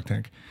after Shark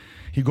Tank.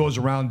 He goes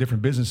around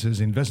different businesses,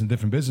 he invests in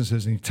different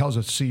businesses, and he tells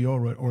the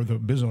CEO or the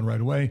business owner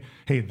right away,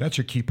 hey, that's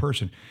your key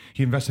person.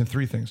 He invests in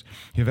three things.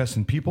 He invests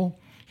in people,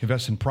 he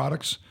invests in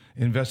products,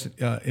 he invests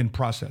in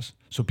process.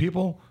 So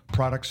people,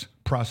 products,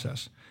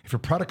 process. If your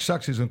product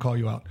sucks, he's going to call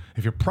you out.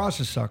 If your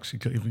process sucks,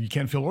 if you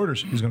can't fill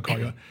orders, he's going to call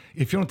you out.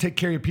 If you don't take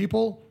care of your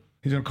people,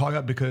 he's going to call you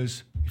out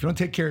because if you don't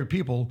take care of your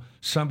people,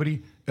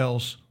 somebody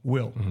else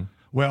will. Mm-hmm.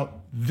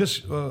 Well, this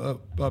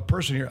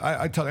person here,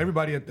 I tell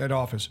everybody at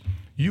office,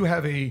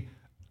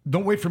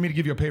 don't wait for me to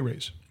give you a pay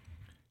raise.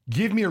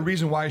 Give me a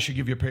reason why I should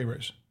give you a pay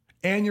raise.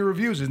 Annual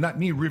reviews is not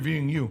me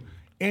reviewing you.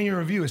 Annual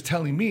review is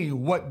telling me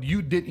what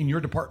you did in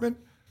your department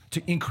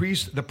to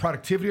increase the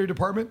productivity of your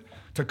department,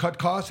 to cut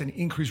costs and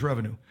increase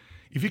revenue.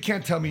 If you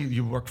can't tell me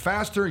you work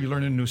faster, you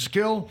learn a new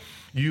skill,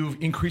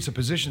 you've increased a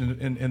position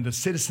in the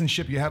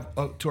citizenship you have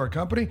to our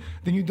company,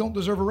 then you don't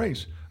deserve a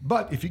raise.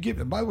 But if you give,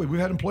 and by the way, we've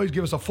had employees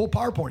give us a full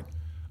PowerPoint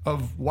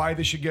of why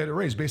they should get a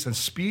raise based on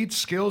speed,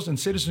 skills, and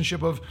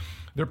citizenship of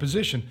their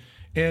position.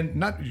 And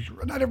not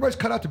everybody's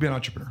cut out to be an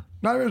entrepreneur.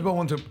 Not everybody's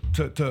one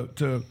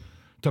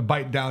to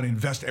bite down and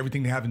invest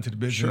everything they have into the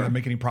business and not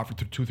make any profit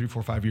for 2, 3,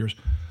 4, 5 years.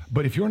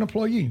 But if you're an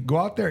employee, go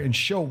out there and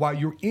show why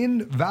you're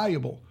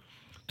invaluable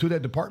to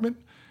that department.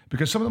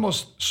 Because some of the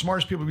most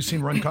smartest people we've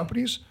seen run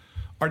companies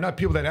are not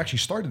people that actually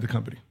started the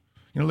company.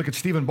 You know, look at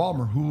Stephen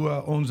Ballmer, who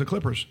owns the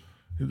Clippers,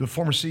 the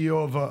former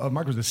CEO of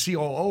Microsoft, the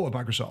COO of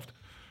Microsoft.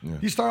 Yeah.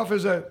 He started off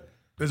as an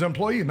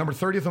employee, number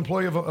 30th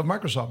employee of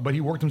Microsoft, but he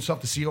worked himself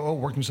to COO,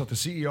 worked himself to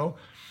CEO,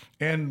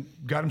 and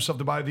got himself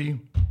to buy the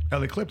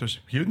LA Clippers.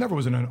 He never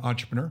was an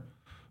entrepreneur.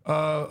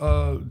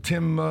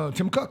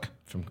 Tim Cook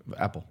from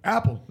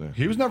Apple. Yeah.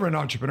 He was never an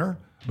entrepreneur,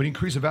 but he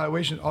increased the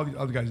valuation. All the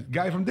other guys.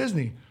 Guy from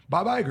Disney,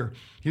 Bob Iger.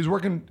 He was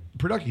working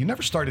production. He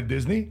never started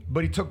Disney,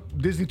 but he took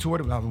Disney to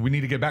what we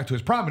need to get back to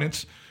his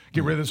prominence.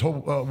 Get rid of this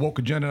whole woke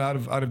agenda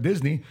out of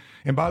Disney.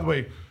 And by the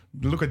way,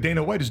 look what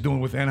Dana White is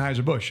doing with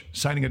Anheuser-Busch,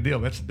 signing a deal.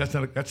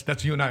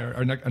 That's you and I.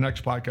 Our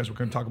next podcast, we're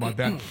going to talk about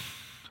that.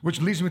 Which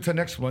leads me to the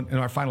next one, and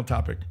our final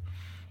topic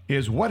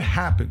is what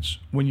happens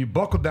when you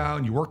buckle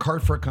down, you work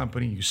hard for a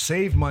company, you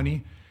save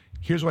money.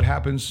 Here's what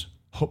happens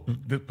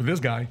with this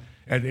guy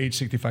at age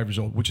 65 years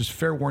old, which is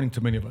fair warning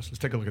to many of us. Let's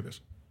take a look at this.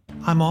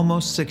 I'm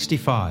almost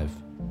 65.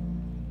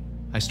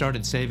 I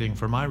started saving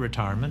for my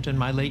retirement in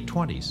my late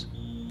 20s.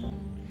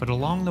 But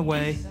along the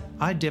way,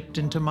 I dipped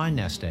into my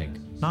nest egg,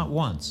 not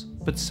once,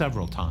 but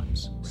several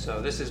times.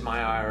 So this is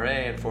my IRA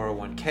and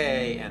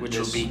 401k, and which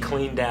will be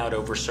cleaned out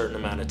over a certain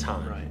amount of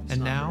time. Right.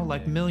 And now,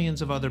 like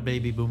millions of other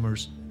baby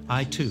boomers,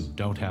 I too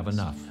don't have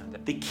enough.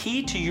 The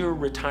key to your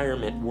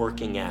retirement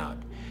working out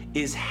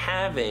is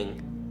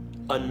having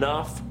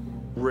enough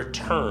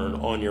return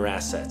on your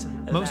assets.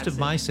 And Most of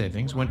my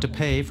savings went to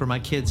pay for my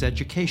kids'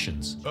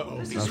 educations.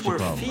 This is where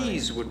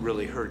fees would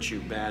really hurt you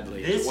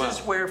badly. This is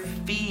where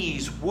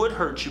fees would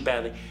hurt you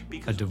badly.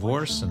 A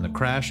divorce and the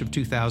crash of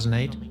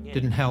 2008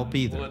 didn't help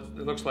either. Well,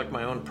 it looks like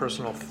my own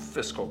personal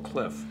fiscal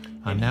cliff.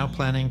 I'm now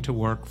planning to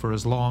work for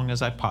as long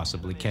as I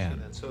possibly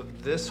can. So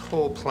this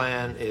whole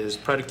plan is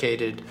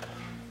predicated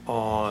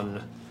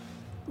on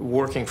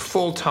working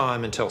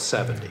full-time until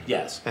 70.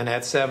 Yes. And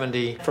at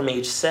 70... From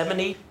age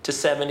 70 to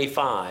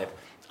 75,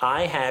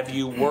 I have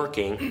you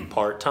working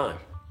part-time.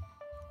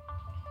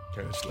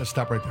 Okay, let's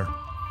stop right there.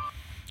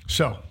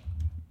 So,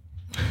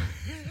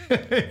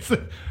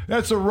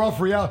 that's a rough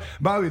reality.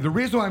 By the way, the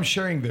reason why I'm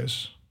sharing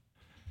this,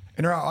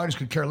 and our audience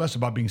could care less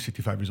about being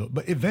 65 years old,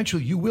 but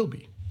eventually you will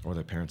be. Or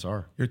their parents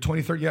are. Your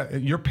 23rd, yeah.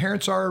 Your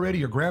parents are already,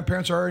 your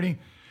grandparents are already.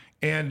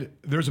 And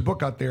there's a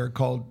book out there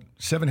called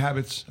 7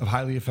 Habits of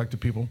Highly Effective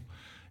People.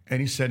 And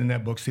he said in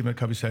that book, Stephen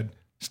Covey said,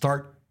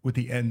 start with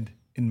the end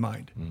in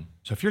mind.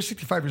 So if you're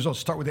 65 years old,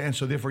 start with the end.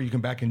 So therefore you can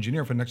back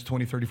engineer for the next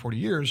 20, 30, 40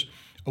 years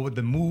of what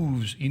the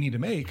moves you need to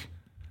make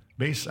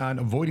based on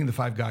avoiding the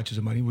 5 gotchas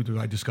of money, which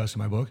I discussed in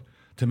my book,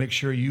 to make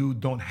sure you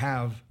don't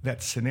have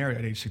that scenario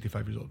at age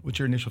 65 years old. What's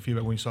your initial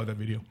feedback when you saw that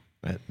video?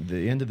 At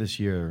the end of this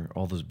year,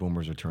 all those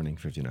boomers are turning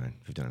 59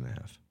 and a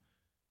half.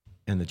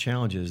 And the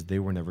challenge is they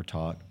were never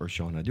taught or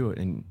shown how to do it.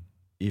 And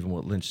even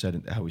what Lynch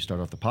said, how we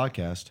started off the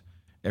podcast,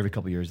 every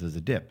couple of years there's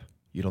a dip.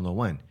 You don't know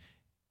when.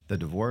 The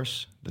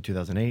divorce, the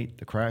 2008,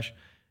 the crash,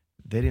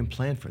 they didn't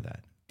plan for that.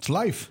 It's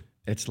life.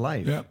 It's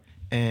life. Yep.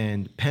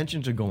 And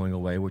pensions are going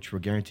away, which were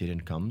guaranteed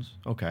incomes.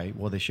 Okay,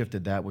 well, they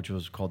shifted that, which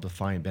was called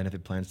defined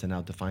benefit plans, to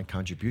now defined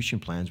contribution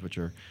plans, which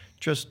are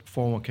just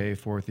 401k,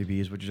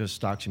 403bs, which are just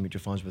stocks and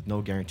mutual funds with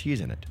no guarantees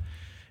in it.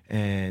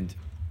 And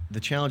the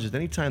challenge is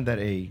anytime that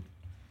a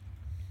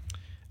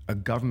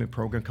government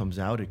program comes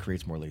out, it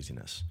creates more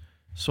laziness.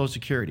 Social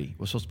Security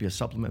was supposed to be a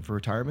supplement for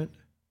retirement.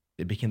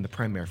 It became the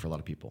primary for a lot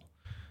of people.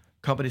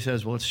 Company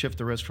says, well, let's shift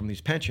the risk from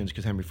these pensions,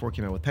 because Henry Ford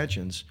came out with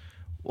pensions.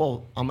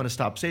 Well, I'm going to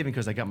stop saving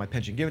because I got my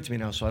pension given to me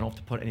now, so I don't have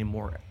to put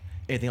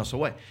anything else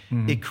away.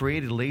 It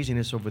created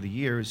laziness over the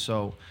years.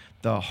 So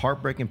the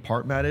heartbreaking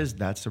part, Matt, is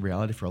that's the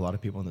reality for a lot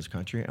of people in this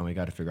country, and we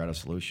got to figure out a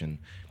solution.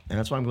 And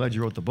that's why I'm glad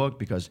you wrote the book,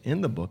 because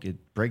in the book, it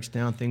breaks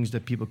down things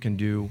that people can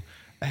do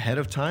ahead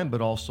of time, but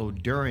also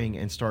during,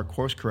 and start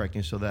course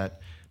correcting so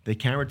that they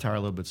can retire a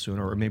little bit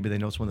sooner, or maybe they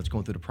know someone that's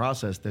going through the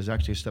process. There's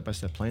actually a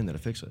step-by-step plan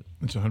that'll fix it.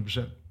 It's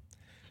 100%.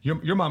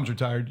 Your mom's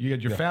retired. You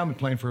had your family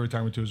planning for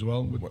retirement too as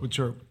well. What's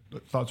your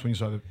thoughts when you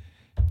saw that?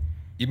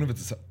 Even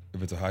if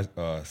it's a high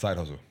side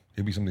hustle,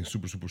 it'd be something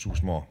super, super, super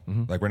small.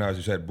 Like right now, as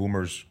you said,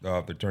 boomers,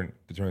 they're turning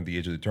the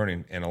age of the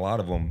turning, and a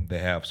lot of them, they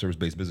have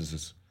service-based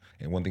businesses.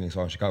 And one thing I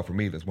saw in Chicago for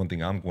me, that's one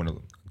thing I'm going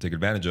to take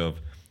advantage of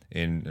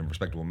in a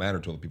respectable manner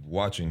to all the people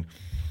watching.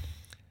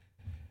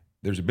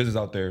 There's a business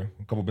out there,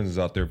 a couple businesses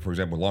out there, for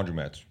example,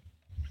 laundromats.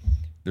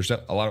 There's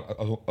a lot of,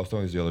 I was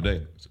telling this the other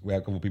day, we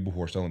had a couple people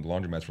who are selling the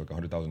laundromats for like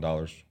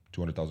 $100,000,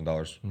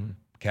 $200,000.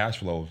 Cash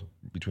flows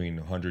between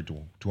 $100,000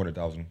 to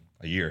 $200,000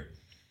 a year.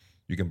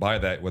 You can buy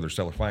that, whether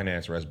seller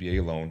finance or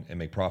SBA loan, and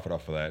make profit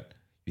off of that.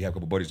 You have a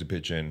couple buddies to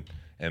pitch in,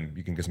 and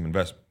you can get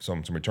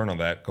some return on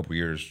that, a couple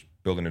years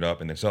building it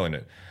up and then selling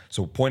it.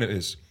 So point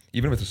is,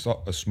 even if it's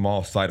a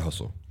small side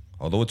hustle,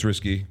 although it's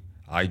risky,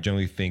 I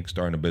generally think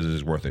starting a business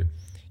is worth it.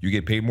 You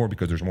get paid more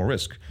because there's more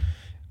risk.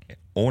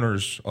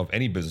 Owners of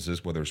any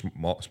businesses, whether it's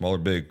small or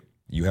big,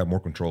 you have more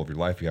control of your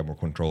life, you have more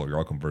control of your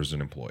outcome versus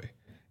an employee.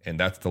 And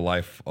that's the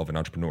life of an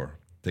entrepreneur,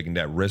 taking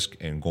that risk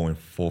and going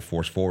full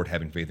force forward,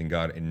 having faith in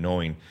God, and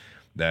knowing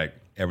that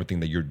everything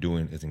that you're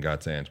doing is in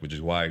God's hands, which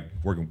is why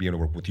we're going to be able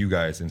to work with you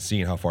guys and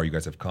seeing how far you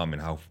guys have come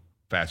and how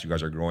fast you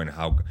guys are growing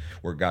and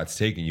where God's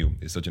taking you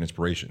is such an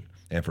inspiration.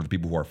 And for the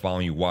people who are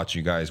following you, watching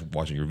you guys,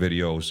 watching your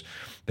videos,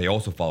 they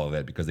also follow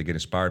that because they get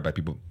inspired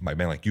by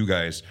men like you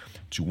guys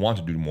to want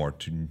to do more,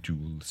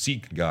 to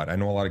seek God. I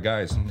know a lot of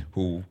guys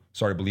who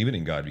started believing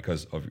in God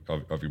because of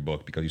your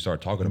book, because you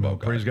started talking about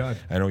God. Praise God.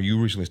 I know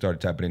you recently started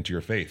tapping into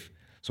your faith.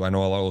 So I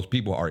know a lot of those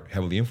people are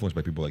heavily influenced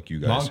by people like you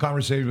guys. Long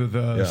conversation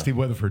with Steve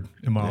Weatherford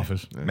in my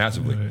office.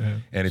 Massively.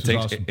 And This is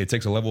awesome. it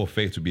takes a level of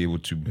faith to be able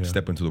to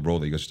step into the role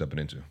that you guys are stepping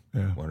into.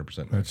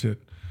 100%. That's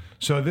it.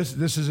 So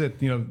this is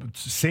it.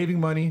 Saving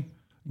money,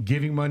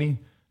 giving money,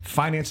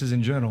 finances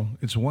in general,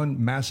 it's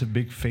one massive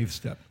big faith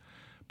step.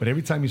 But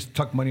every time you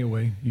tuck money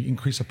away, you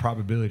increase the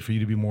probability for you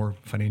to be more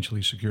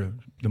financially secure.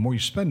 The more you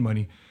spend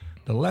money,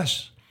 the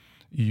less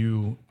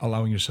you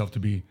allowing yourself to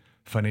be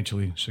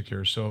financially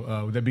secure.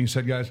 So with that being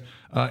said, guys,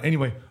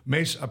 anyway,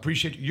 Mace, I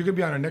appreciate you. You're going to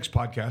be on our next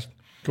podcast.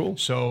 Cool.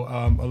 So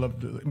I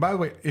love, by the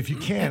way, if you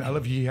can, I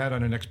love you had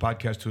on our next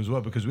podcast too as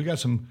well, because we got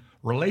some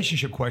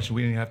relationship questions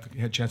we didn't have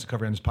a chance to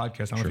cover on this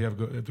podcast. I don't know if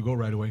you have to go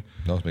right away.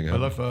 No, it's been good. I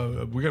love,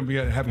 we're going to be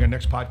having our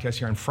next podcast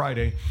here on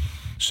Friday.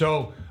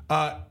 So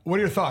what are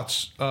your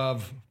thoughts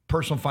of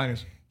personal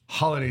finance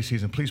holiday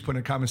season? Please put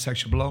in the comment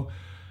section below.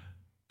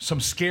 Some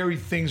scary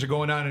things are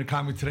going on in the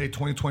economy today.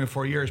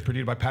 2024 year is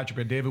predicted by Patrick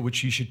Bet-David,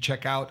 which you should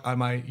check out on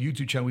my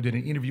YouTube channel. We did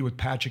an interview with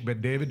Patrick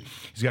Bet-David.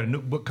 He's got a new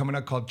book coming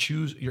out called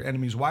Choose Your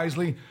Enemies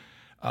Wisely.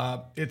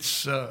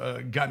 It's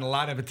gotten a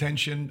lot of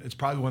attention. It's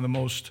probably one of the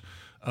most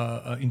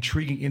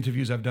intriguing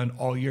interviews I've done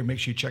all year. Make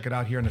sure you check it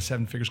out here on the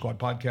 7 Figure Squad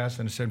podcast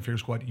and the 7 Figure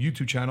Squad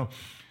YouTube channel.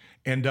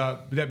 And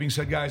with that being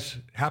said, guys,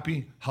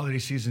 happy holiday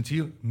season to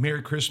you.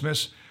 Merry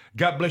Christmas.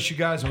 God bless you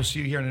guys. We'll see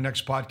you here on the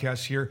next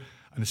podcast here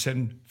on the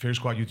 7 Figure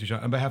Squad YouTube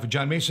channel. On behalf of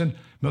John Mason,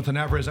 Milton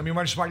Alvarez, I'm your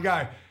money smart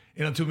guy.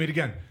 And until we meet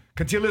again,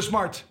 continue to live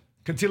smart,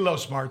 continue to love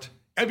smart,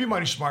 and be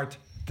money smart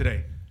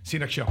today. See you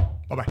next show.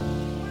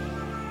 Bye-bye.